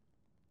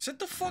 Sit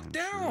the fuck I'm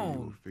down.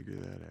 Sure we'll figure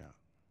that out.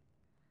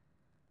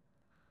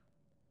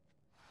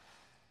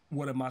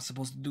 What am I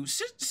supposed to do?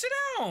 Sit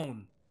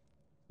down.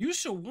 You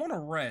should want to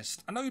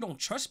rest. I know you don't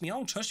trust me. I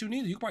don't trust you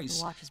neither. You probably.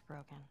 The watch is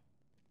broken.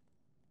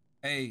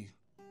 Hey,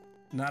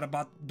 not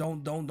about.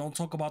 Don't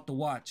talk about the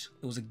watch.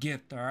 It was a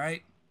gift, all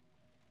right?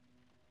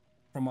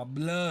 From my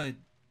blood.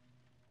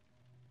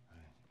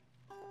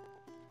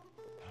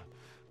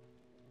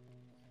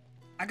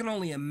 I can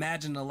only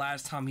imagine the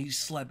last time he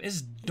slept.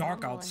 It's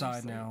dark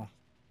outside now.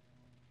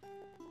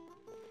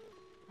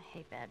 I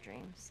hate bad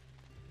dreams.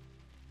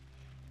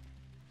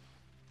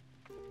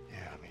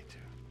 Yeah, me too.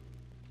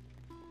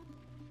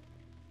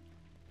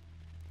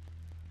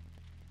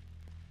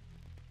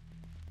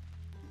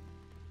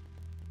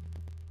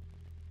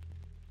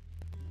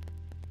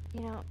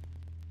 You know,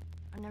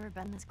 I've never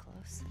been this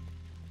close.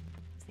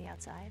 It's the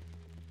outside.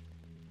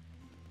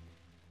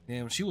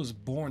 Damn, she was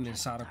born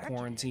inside of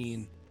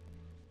quarantine.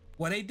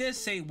 Well, they did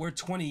say we're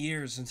 20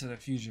 years into the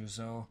future,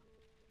 so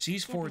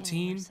she's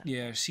 14.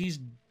 Yeah, she's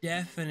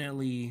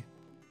definitely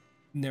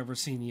never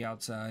seen the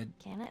outside.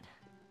 Can it?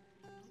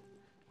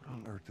 What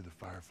on earth do the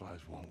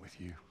Fireflies want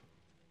with you?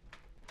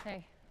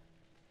 Hey,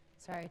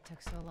 sorry it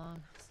took so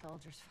long.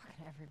 Soldiers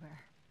fucking everywhere.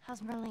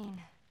 How's Marlene?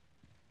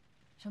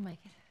 She'll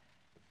make it.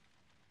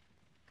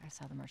 I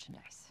saw the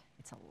merchandise.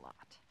 It's a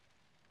lot.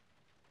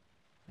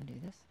 Wanna do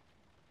this?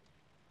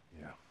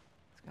 Yeah.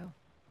 Let's go.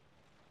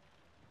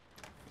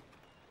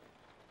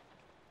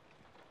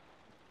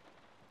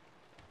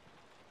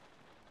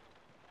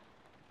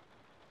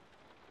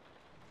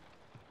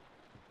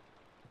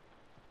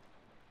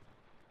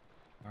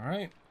 All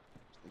right.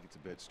 Think it's a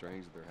bit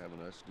strange that they're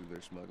having us do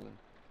their smuggling?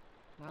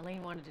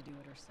 Marlene wanted to do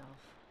it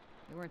herself.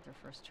 We weren't their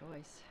first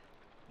choice.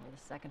 Or the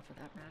second, for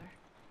that matter.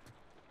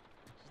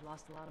 She's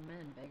lost a lot of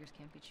men. Beggars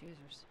can't be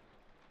choosers.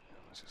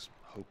 I just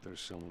hope there's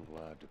someone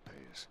alive to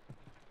pay us.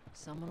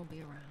 Someone will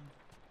be around.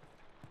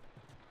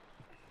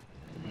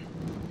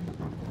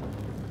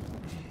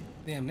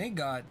 Damn, they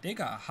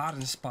got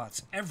hiding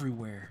spots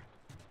everywhere.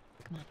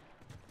 Come on.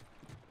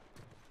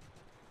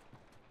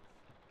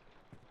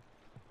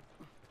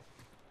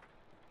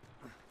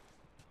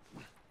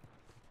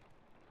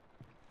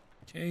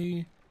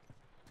 Okay.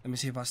 Let me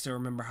see if I still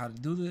remember how to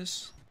do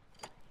this.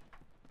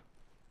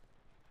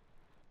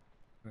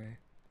 Okay.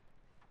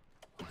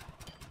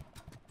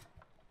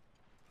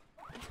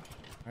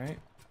 All right.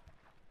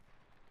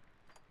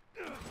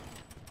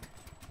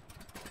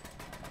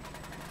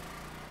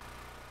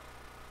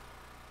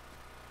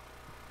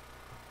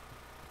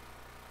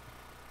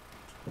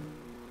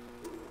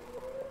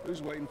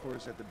 Who's waiting for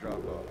us at the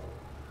drop-off?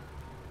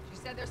 She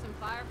said there's some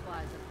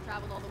fireflies that have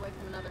traveled all the way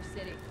from another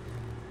city.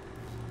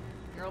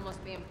 Girl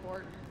must be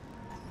important.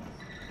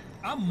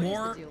 I'm What is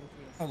more. the deal with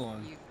you? Hold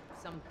on. You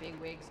some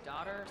bigwig's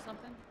daughter or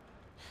something?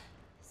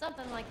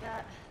 Something like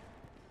that.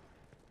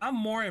 I'm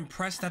more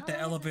impressed that the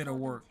How long does this elevator all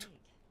gonna worked. take?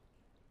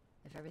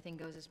 If everything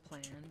goes as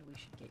planned, we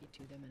should get you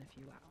to them in a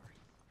few hours.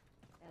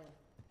 Ellie,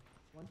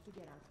 once we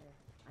get out there,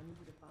 I need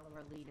you to follow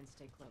our lead and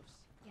stay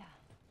close. Yeah,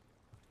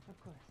 of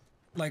course.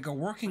 Like a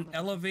working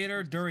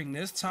elevator during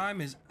this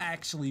time is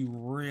actually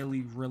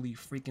really, really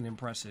freaking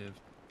impressive.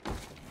 Now,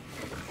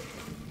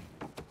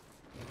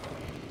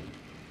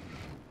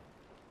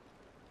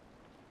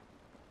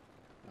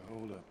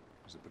 hold up.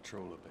 There's a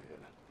patrol up ahead.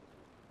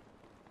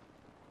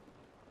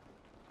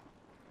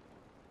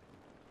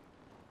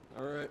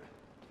 All right.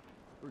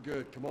 We're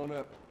good. Come on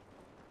up.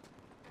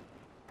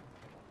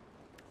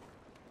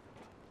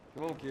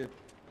 Come on, kid.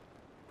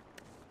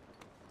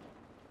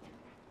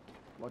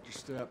 Watch your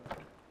step.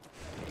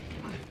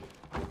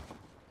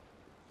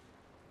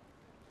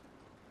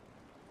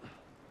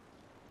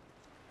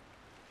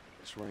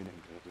 This rain ain't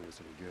gonna do us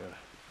any good.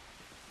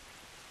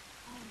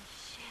 Holy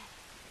shit.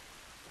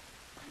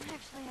 I'm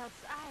actually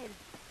outside.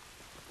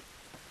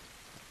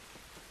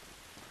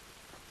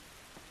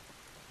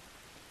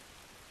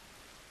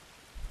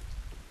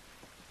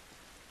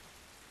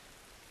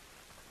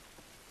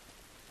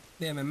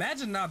 Damn,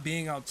 imagine not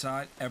being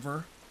outside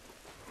ever.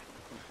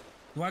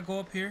 Do I go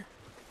up here?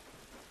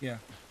 Yeah.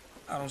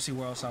 I don't see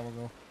where else I would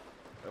go.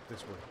 Up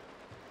this way.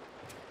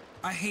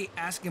 I hate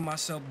asking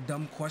myself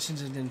dumb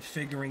questions and then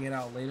figuring it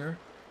out later.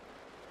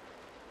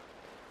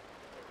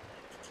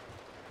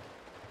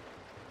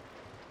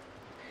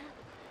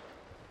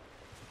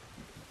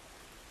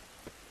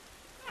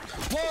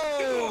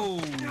 Whoa!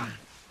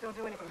 Don't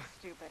do anything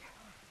stupid.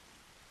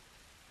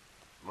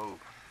 Move.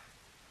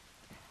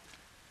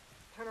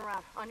 Turn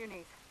around, on your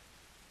knees.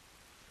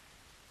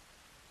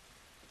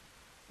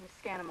 You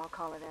scan him, I'll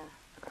call it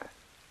in. Okay.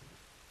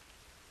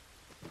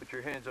 Put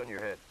your hands on your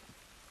head.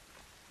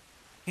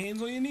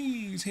 Hands on your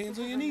knees, hands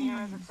on your This is knees.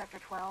 Ramirez of Sector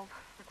 12,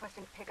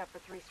 requesting pickup for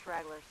 3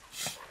 stragglers.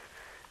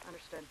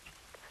 Understood.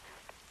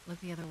 Look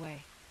the other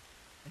way.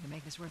 I can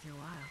make this worth your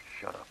while.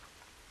 Shut up.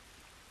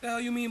 The hell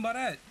you mean by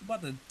that? You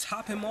about to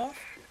top him off?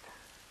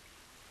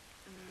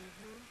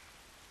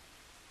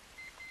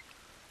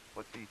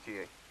 What's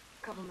ETA?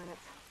 Couple minutes.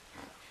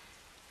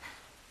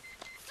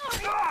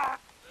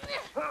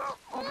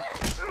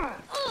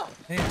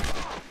 Hey.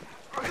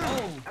 Oh.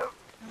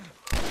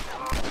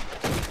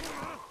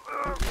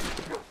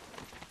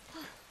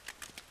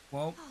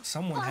 Well,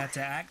 someone had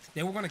to act.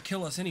 They were gonna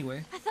kill us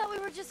anyway. I thought we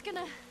were just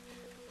gonna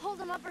hold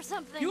him up or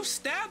something. You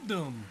stabbed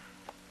him.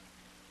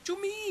 What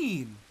you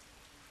mean?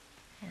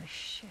 Oh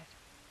shit.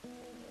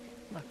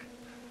 Look.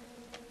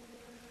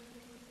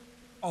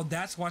 Oh,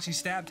 that's why she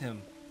stabbed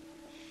him.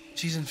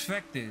 She's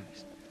infected.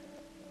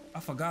 I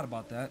forgot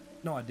about that.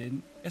 No, I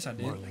didn't. Yes, I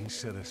did. Marlene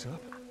set us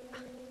up.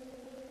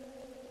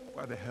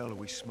 Why the hell are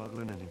we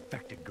smuggling an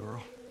infected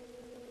girl?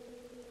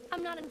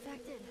 I'm not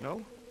infected.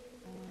 No?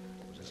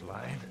 Just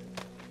lying?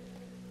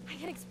 I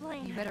can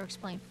explain. You better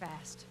explain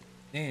fast.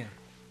 Damn.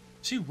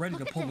 She ready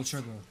to pull the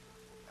trigger.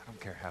 I don't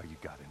care how you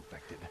got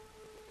infected.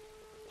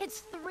 It's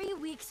 3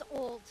 weeks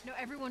old. No,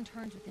 everyone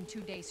turns within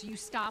 2 days, so you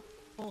stop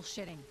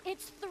bullshitting.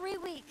 It's 3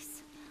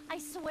 weeks. I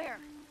swear.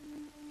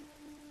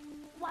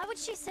 Why would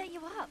she set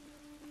you up?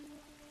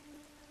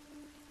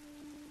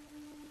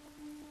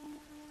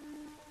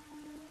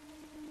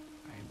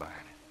 I ain't buying it.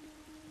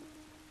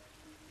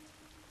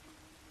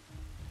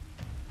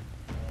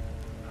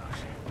 Oh,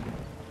 shit.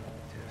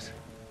 Tess,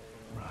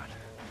 run.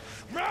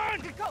 Run!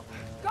 Go!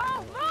 Go!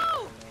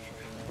 Move!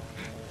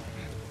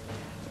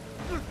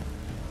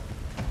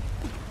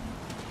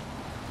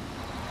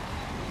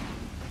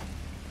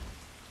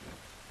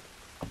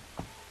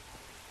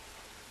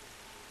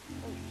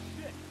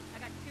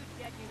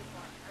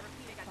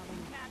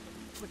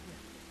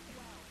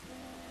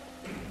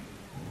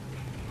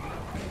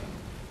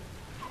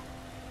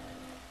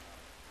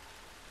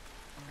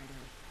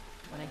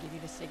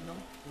 Signal,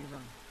 we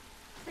run.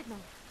 Signal,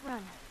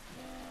 run.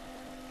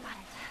 Got it.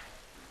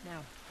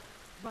 Now,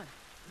 run.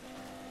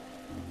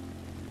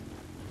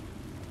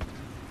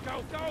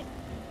 Go, go!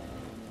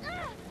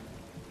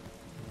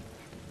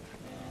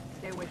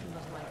 Stay away from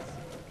those lights.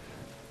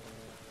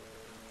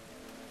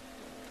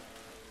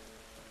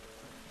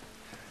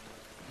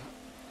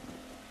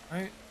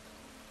 Right.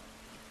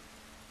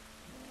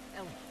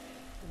 Ellie,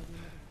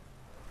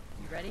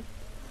 you ready?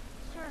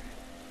 Sure.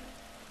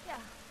 Yeah.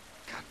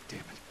 God damn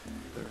it.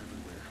 They're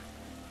everywhere.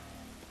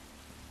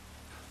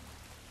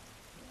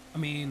 I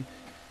mean,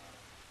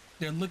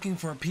 they're looking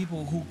for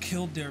people who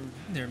killed their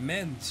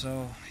men,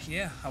 so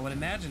yeah, I would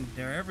imagine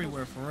they're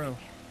everywhere for real.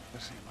 I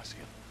see him, I see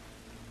him.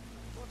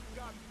 Once we've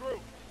gotten through,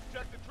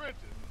 check the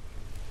trenches.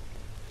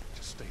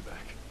 Just stay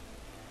back.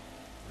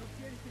 Don't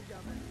see anything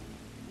down there.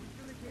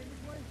 You the came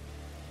this way?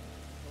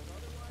 Well,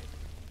 otherwise,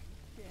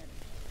 scan it.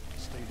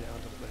 Stay down,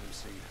 don't let him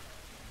see you.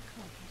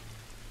 Come on, kid.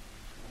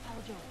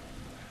 Follow Joel.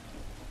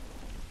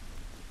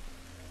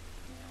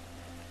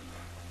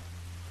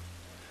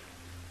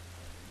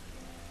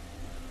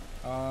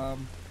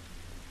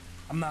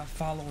 I'm not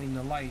following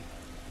the light.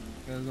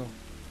 Let's go.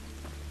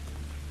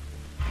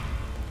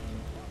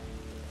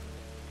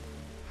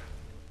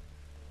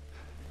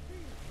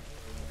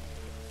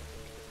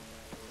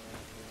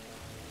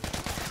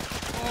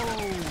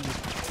 Oh!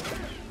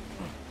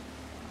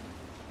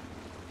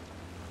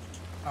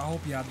 I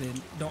hope y'all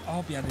didn't. I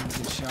hope y'all didn't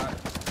get shot.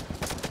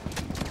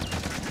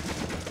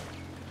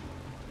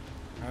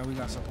 All right, we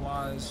got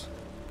supplies.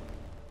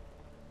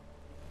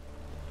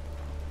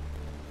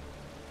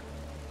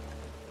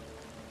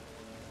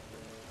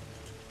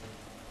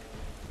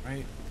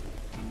 Right?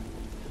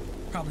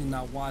 Probably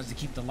not wise to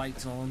keep the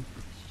lights on.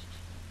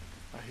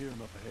 I hear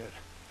him up ahead.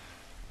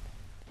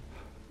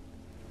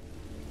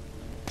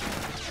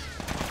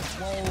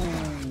 Whoa!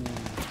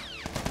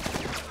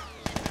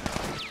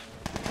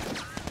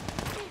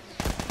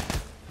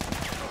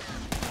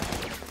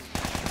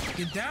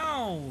 Get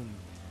down!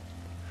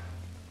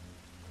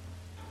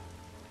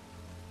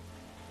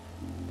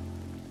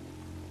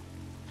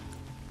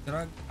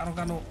 I don't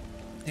got no...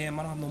 Damn,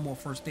 I don't have no more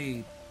first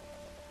aid.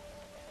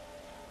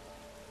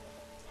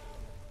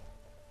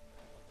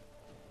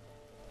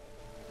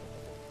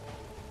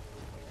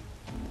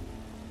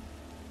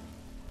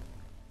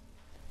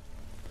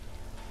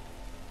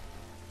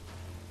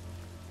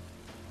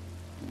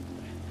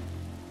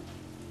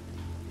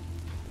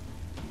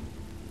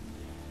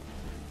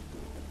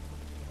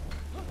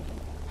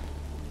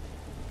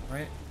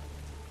 Right?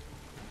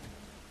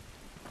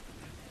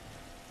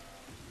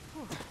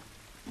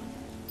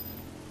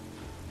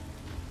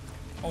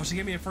 Oh, she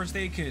gave me a first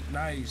aid kit.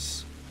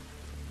 Nice.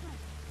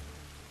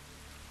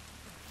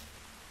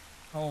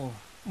 Oh,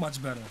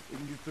 much better. We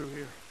can get through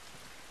here.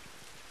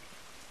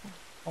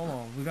 Hold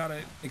on, we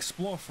gotta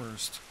explore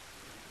first.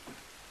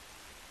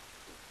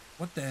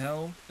 What the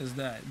hell is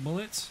that?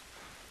 Bullets?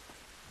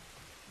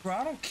 Bro,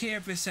 I don't care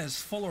if it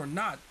says full or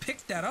not.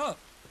 Pick that up.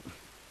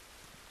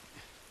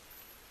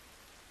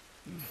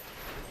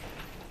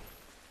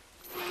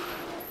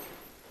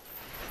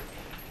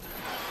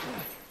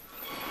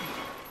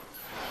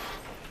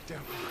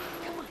 Down.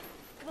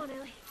 Come on,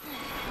 Ellie.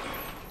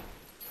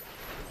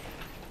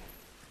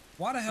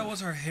 Why the hell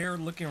was her hair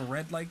looking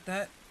red like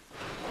that?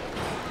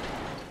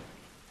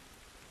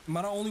 Am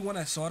I the only one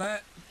that saw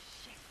that?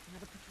 Shit,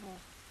 another patrol.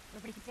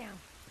 Everybody get down.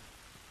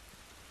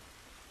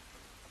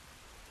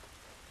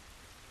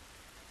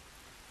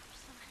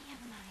 There's so many of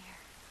them out here.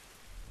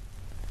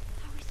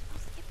 How are we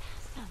supposed to get past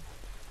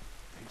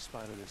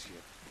spotted us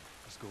yet.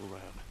 Let's go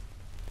around.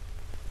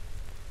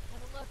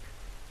 Have a look.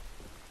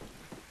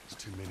 It's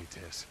too many,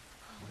 Tess.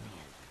 Oh,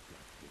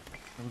 man.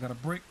 And we got a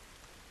brick.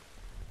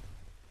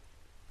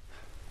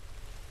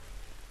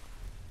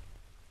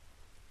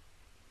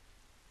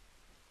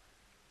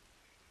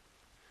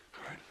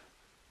 All right.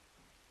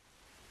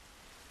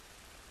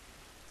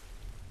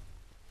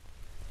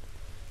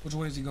 Which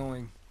way is he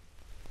going?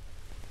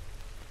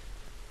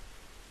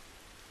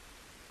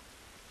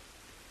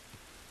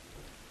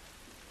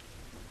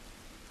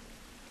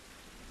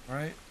 All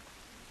right.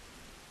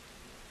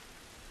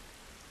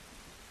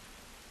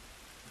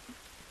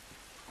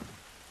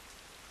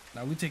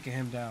 Now we taking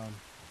him down.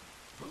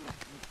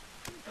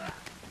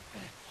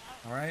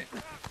 All right.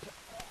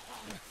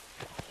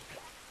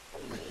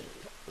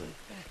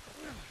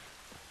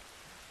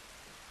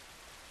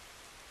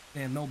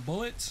 Damn, no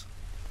bullets.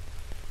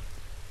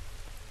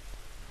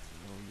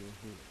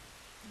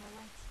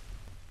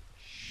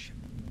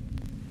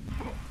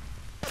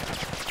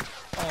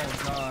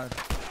 Oh God.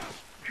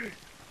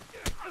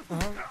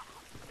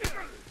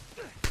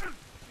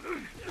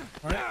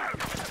 Right.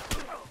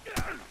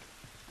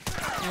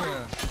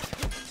 Yeah.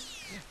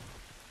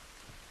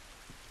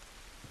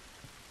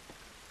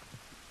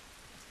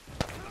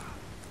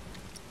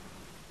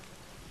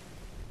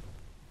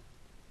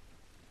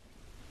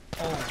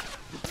 Oh.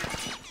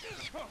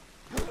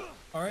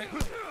 All right.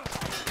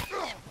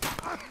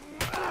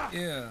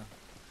 Yeah.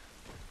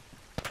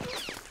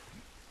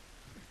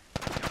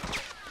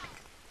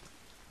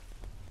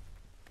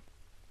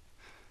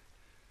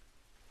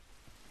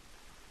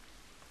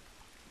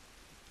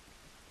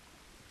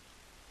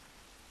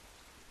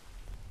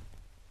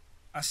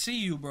 I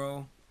see you,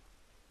 bro.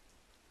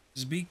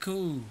 Just be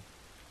cool.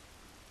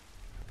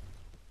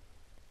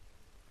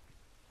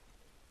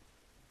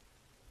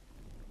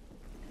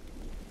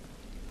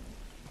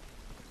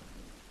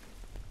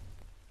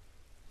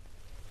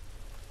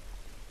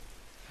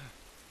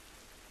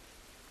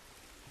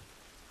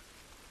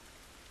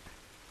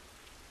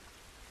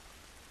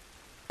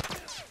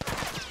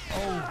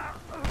 Oh.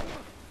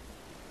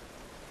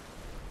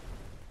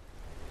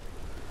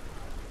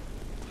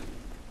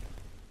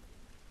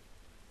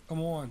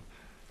 Come on.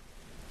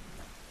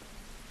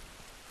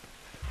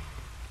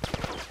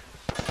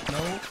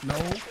 No, no,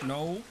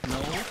 no,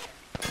 no.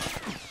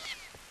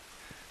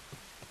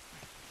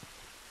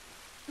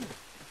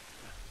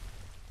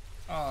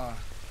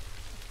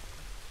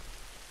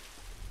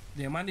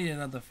 Damn, I need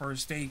another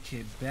first aid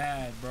kit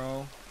bad,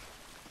 bro.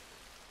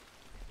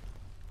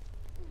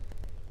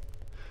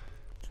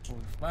 Oh,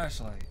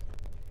 flashlight.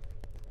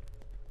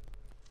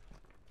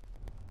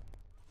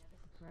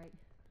 Right.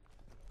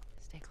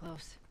 Stay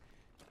close.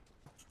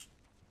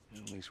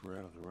 At least we're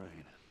out of the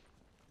rain.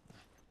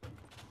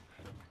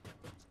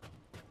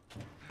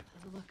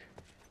 Have a look.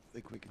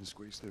 Think we can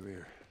squeeze through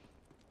here.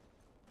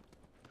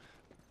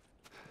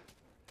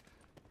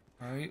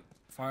 All right,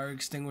 fire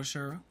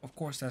extinguisher. Of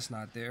course, that's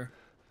not there.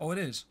 Oh, it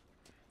is.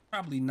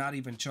 Probably not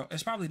even.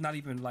 It's probably not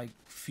even like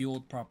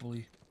fueled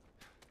properly.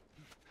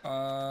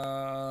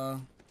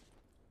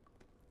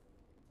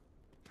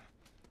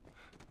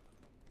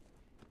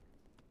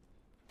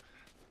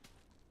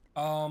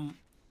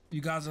 You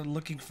guys are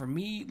looking for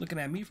me, looking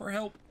at me for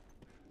help.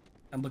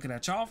 I'm looking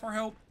at y'all for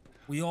help.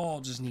 We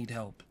all just need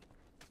help.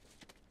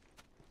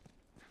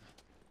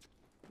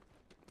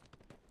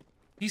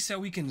 He said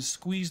we can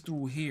squeeze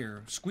through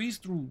here. Squeeze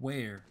through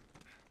where?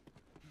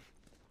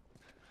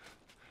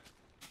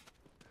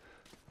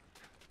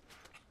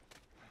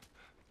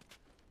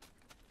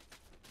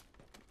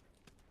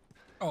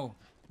 Oh,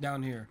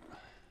 down here.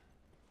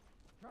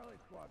 Charlie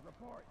Squad,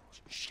 report.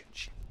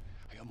 Shit.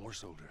 I got more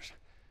soldiers.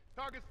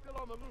 Target's still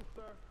on the loose,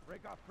 sir.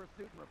 Break off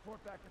pursuit and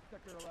report back to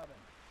Sector 11.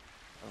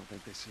 I don't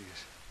think they see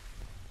us.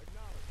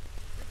 Acknowledge.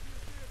 Get to your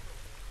vehicle.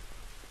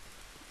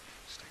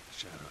 Stay in the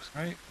shadows.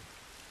 All right.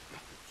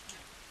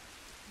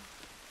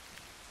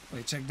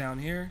 Wait, check down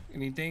here.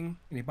 Anything?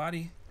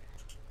 Anybody?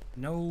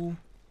 No.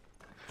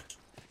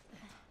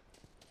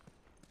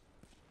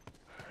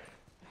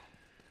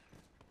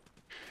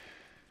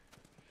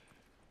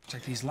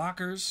 Check these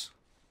lockers.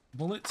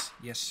 Bullets?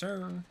 Yes,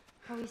 sir.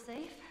 Are we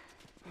safe?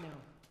 No.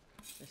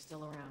 They're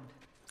still around.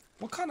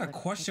 What kind of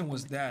question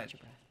was that?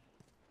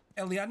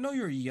 Ellie, I know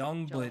you're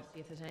young, Joel, but... see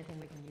if there's anything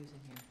we can use in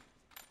here.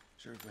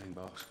 Sure thing,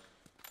 boss.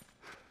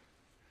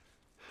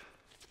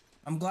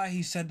 I'm glad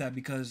he said that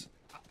because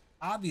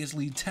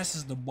obviously Tess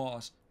is the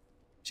boss.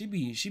 She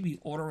be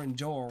ordering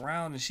Joe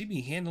around and she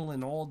be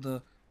handling all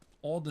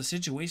the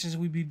situations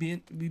we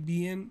be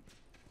in.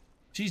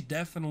 She's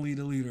definitely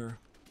the leader.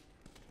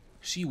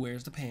 She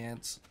wears the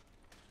pants.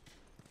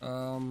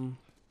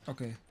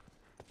 Okay.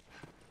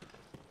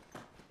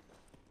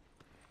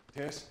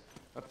 Tess,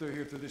 up through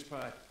here through this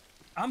pipe.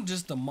 I'm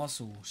just the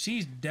muscle.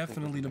 She's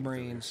definitely the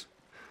brains.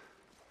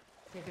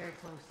 Stay very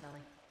close,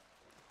 Ellie.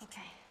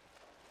 Okay.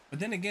 But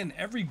then again,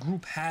 every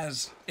group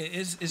has...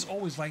 It's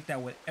always like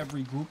that with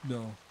every group,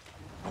 though.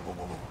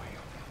 Whoa.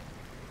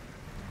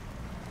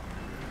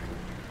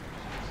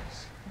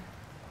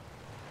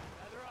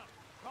 Gather up.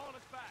 Calling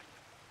us back.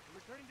 We're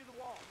returning to the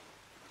wall.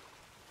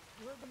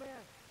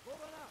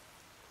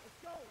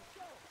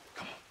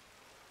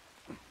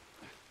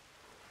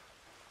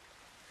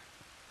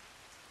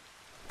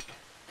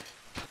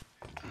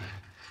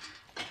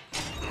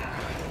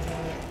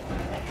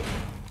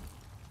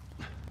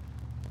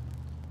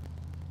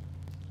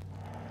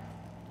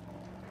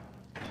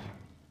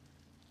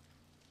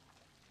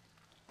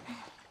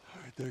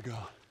 They're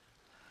gone.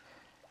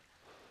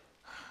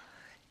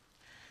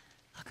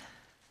 Look,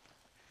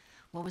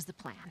 what was the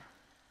plan?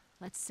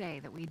 Let's say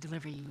that we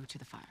deliver you to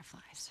the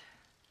Fireflies.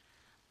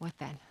 What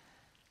then?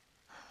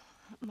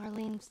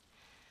 Marlene,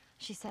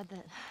 she said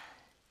that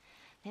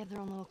they have their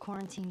own little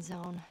quarantine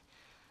zone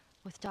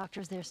with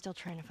doctors there still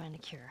trying to find a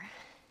cure.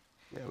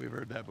 Yeah, we've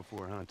heard that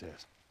before, huh,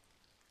 Tess?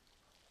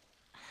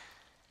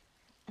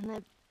 And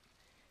that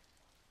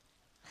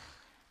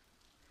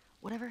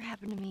whatever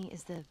happened to me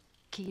is the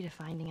key to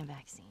finding a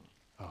vaccine.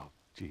 Oh,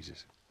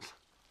 Jesus.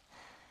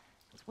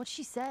 That's what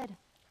she said.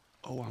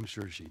 Oh, I'm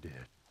sure she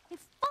did. Hey,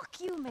 fuck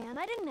you, man.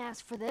 I didn't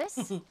ask for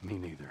this. Me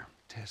neither.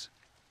 Tess,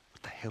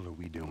 what the hell are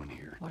we doing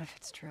here? What if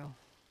it's true?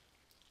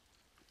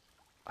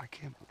 I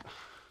can't...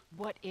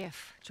 What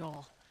if,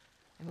 Joel?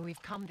 I mean,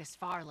 we've come this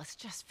far. Let's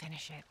just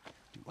finish it.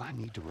 Do I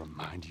need to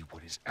remind you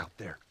what is out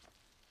there?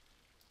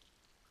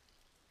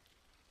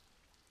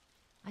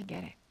 I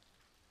get it.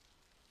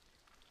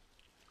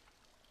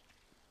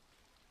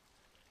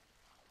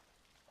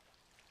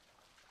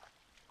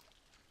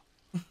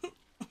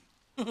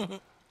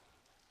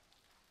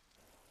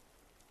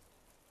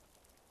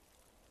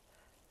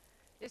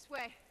 This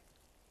way.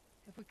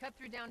 If we cut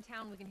through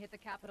downtown, we can hit the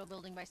Capitol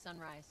building by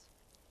sunrise.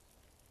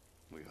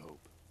 We hope.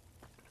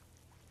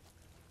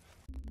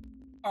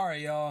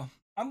 Alright, y'all.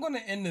 I'm going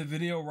to end the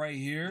video right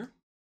here.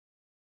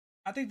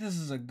 I think this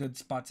is a good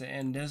spot to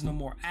end. There's no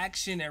more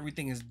action.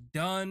 Everything is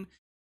done.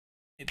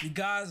 If you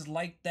guys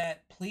like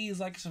that, please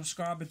like,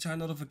 subscribe, and turn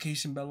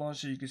notification bell on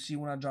so you can see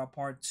when I drop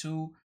part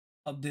 2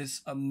 of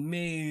this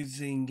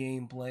amazing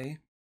gameplay.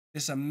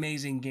 This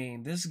amazing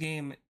game. This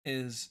game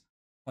is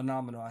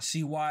phenomenal. I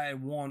see why it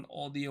won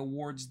all the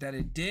awards that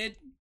it did.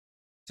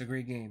 It's a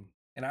great game.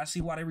 And I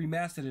see why they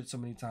remastered it so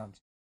many times.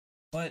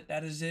 But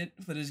that is it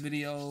for this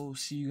video.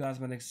 See you guys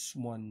in my next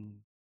one.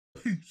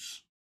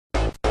 Peace.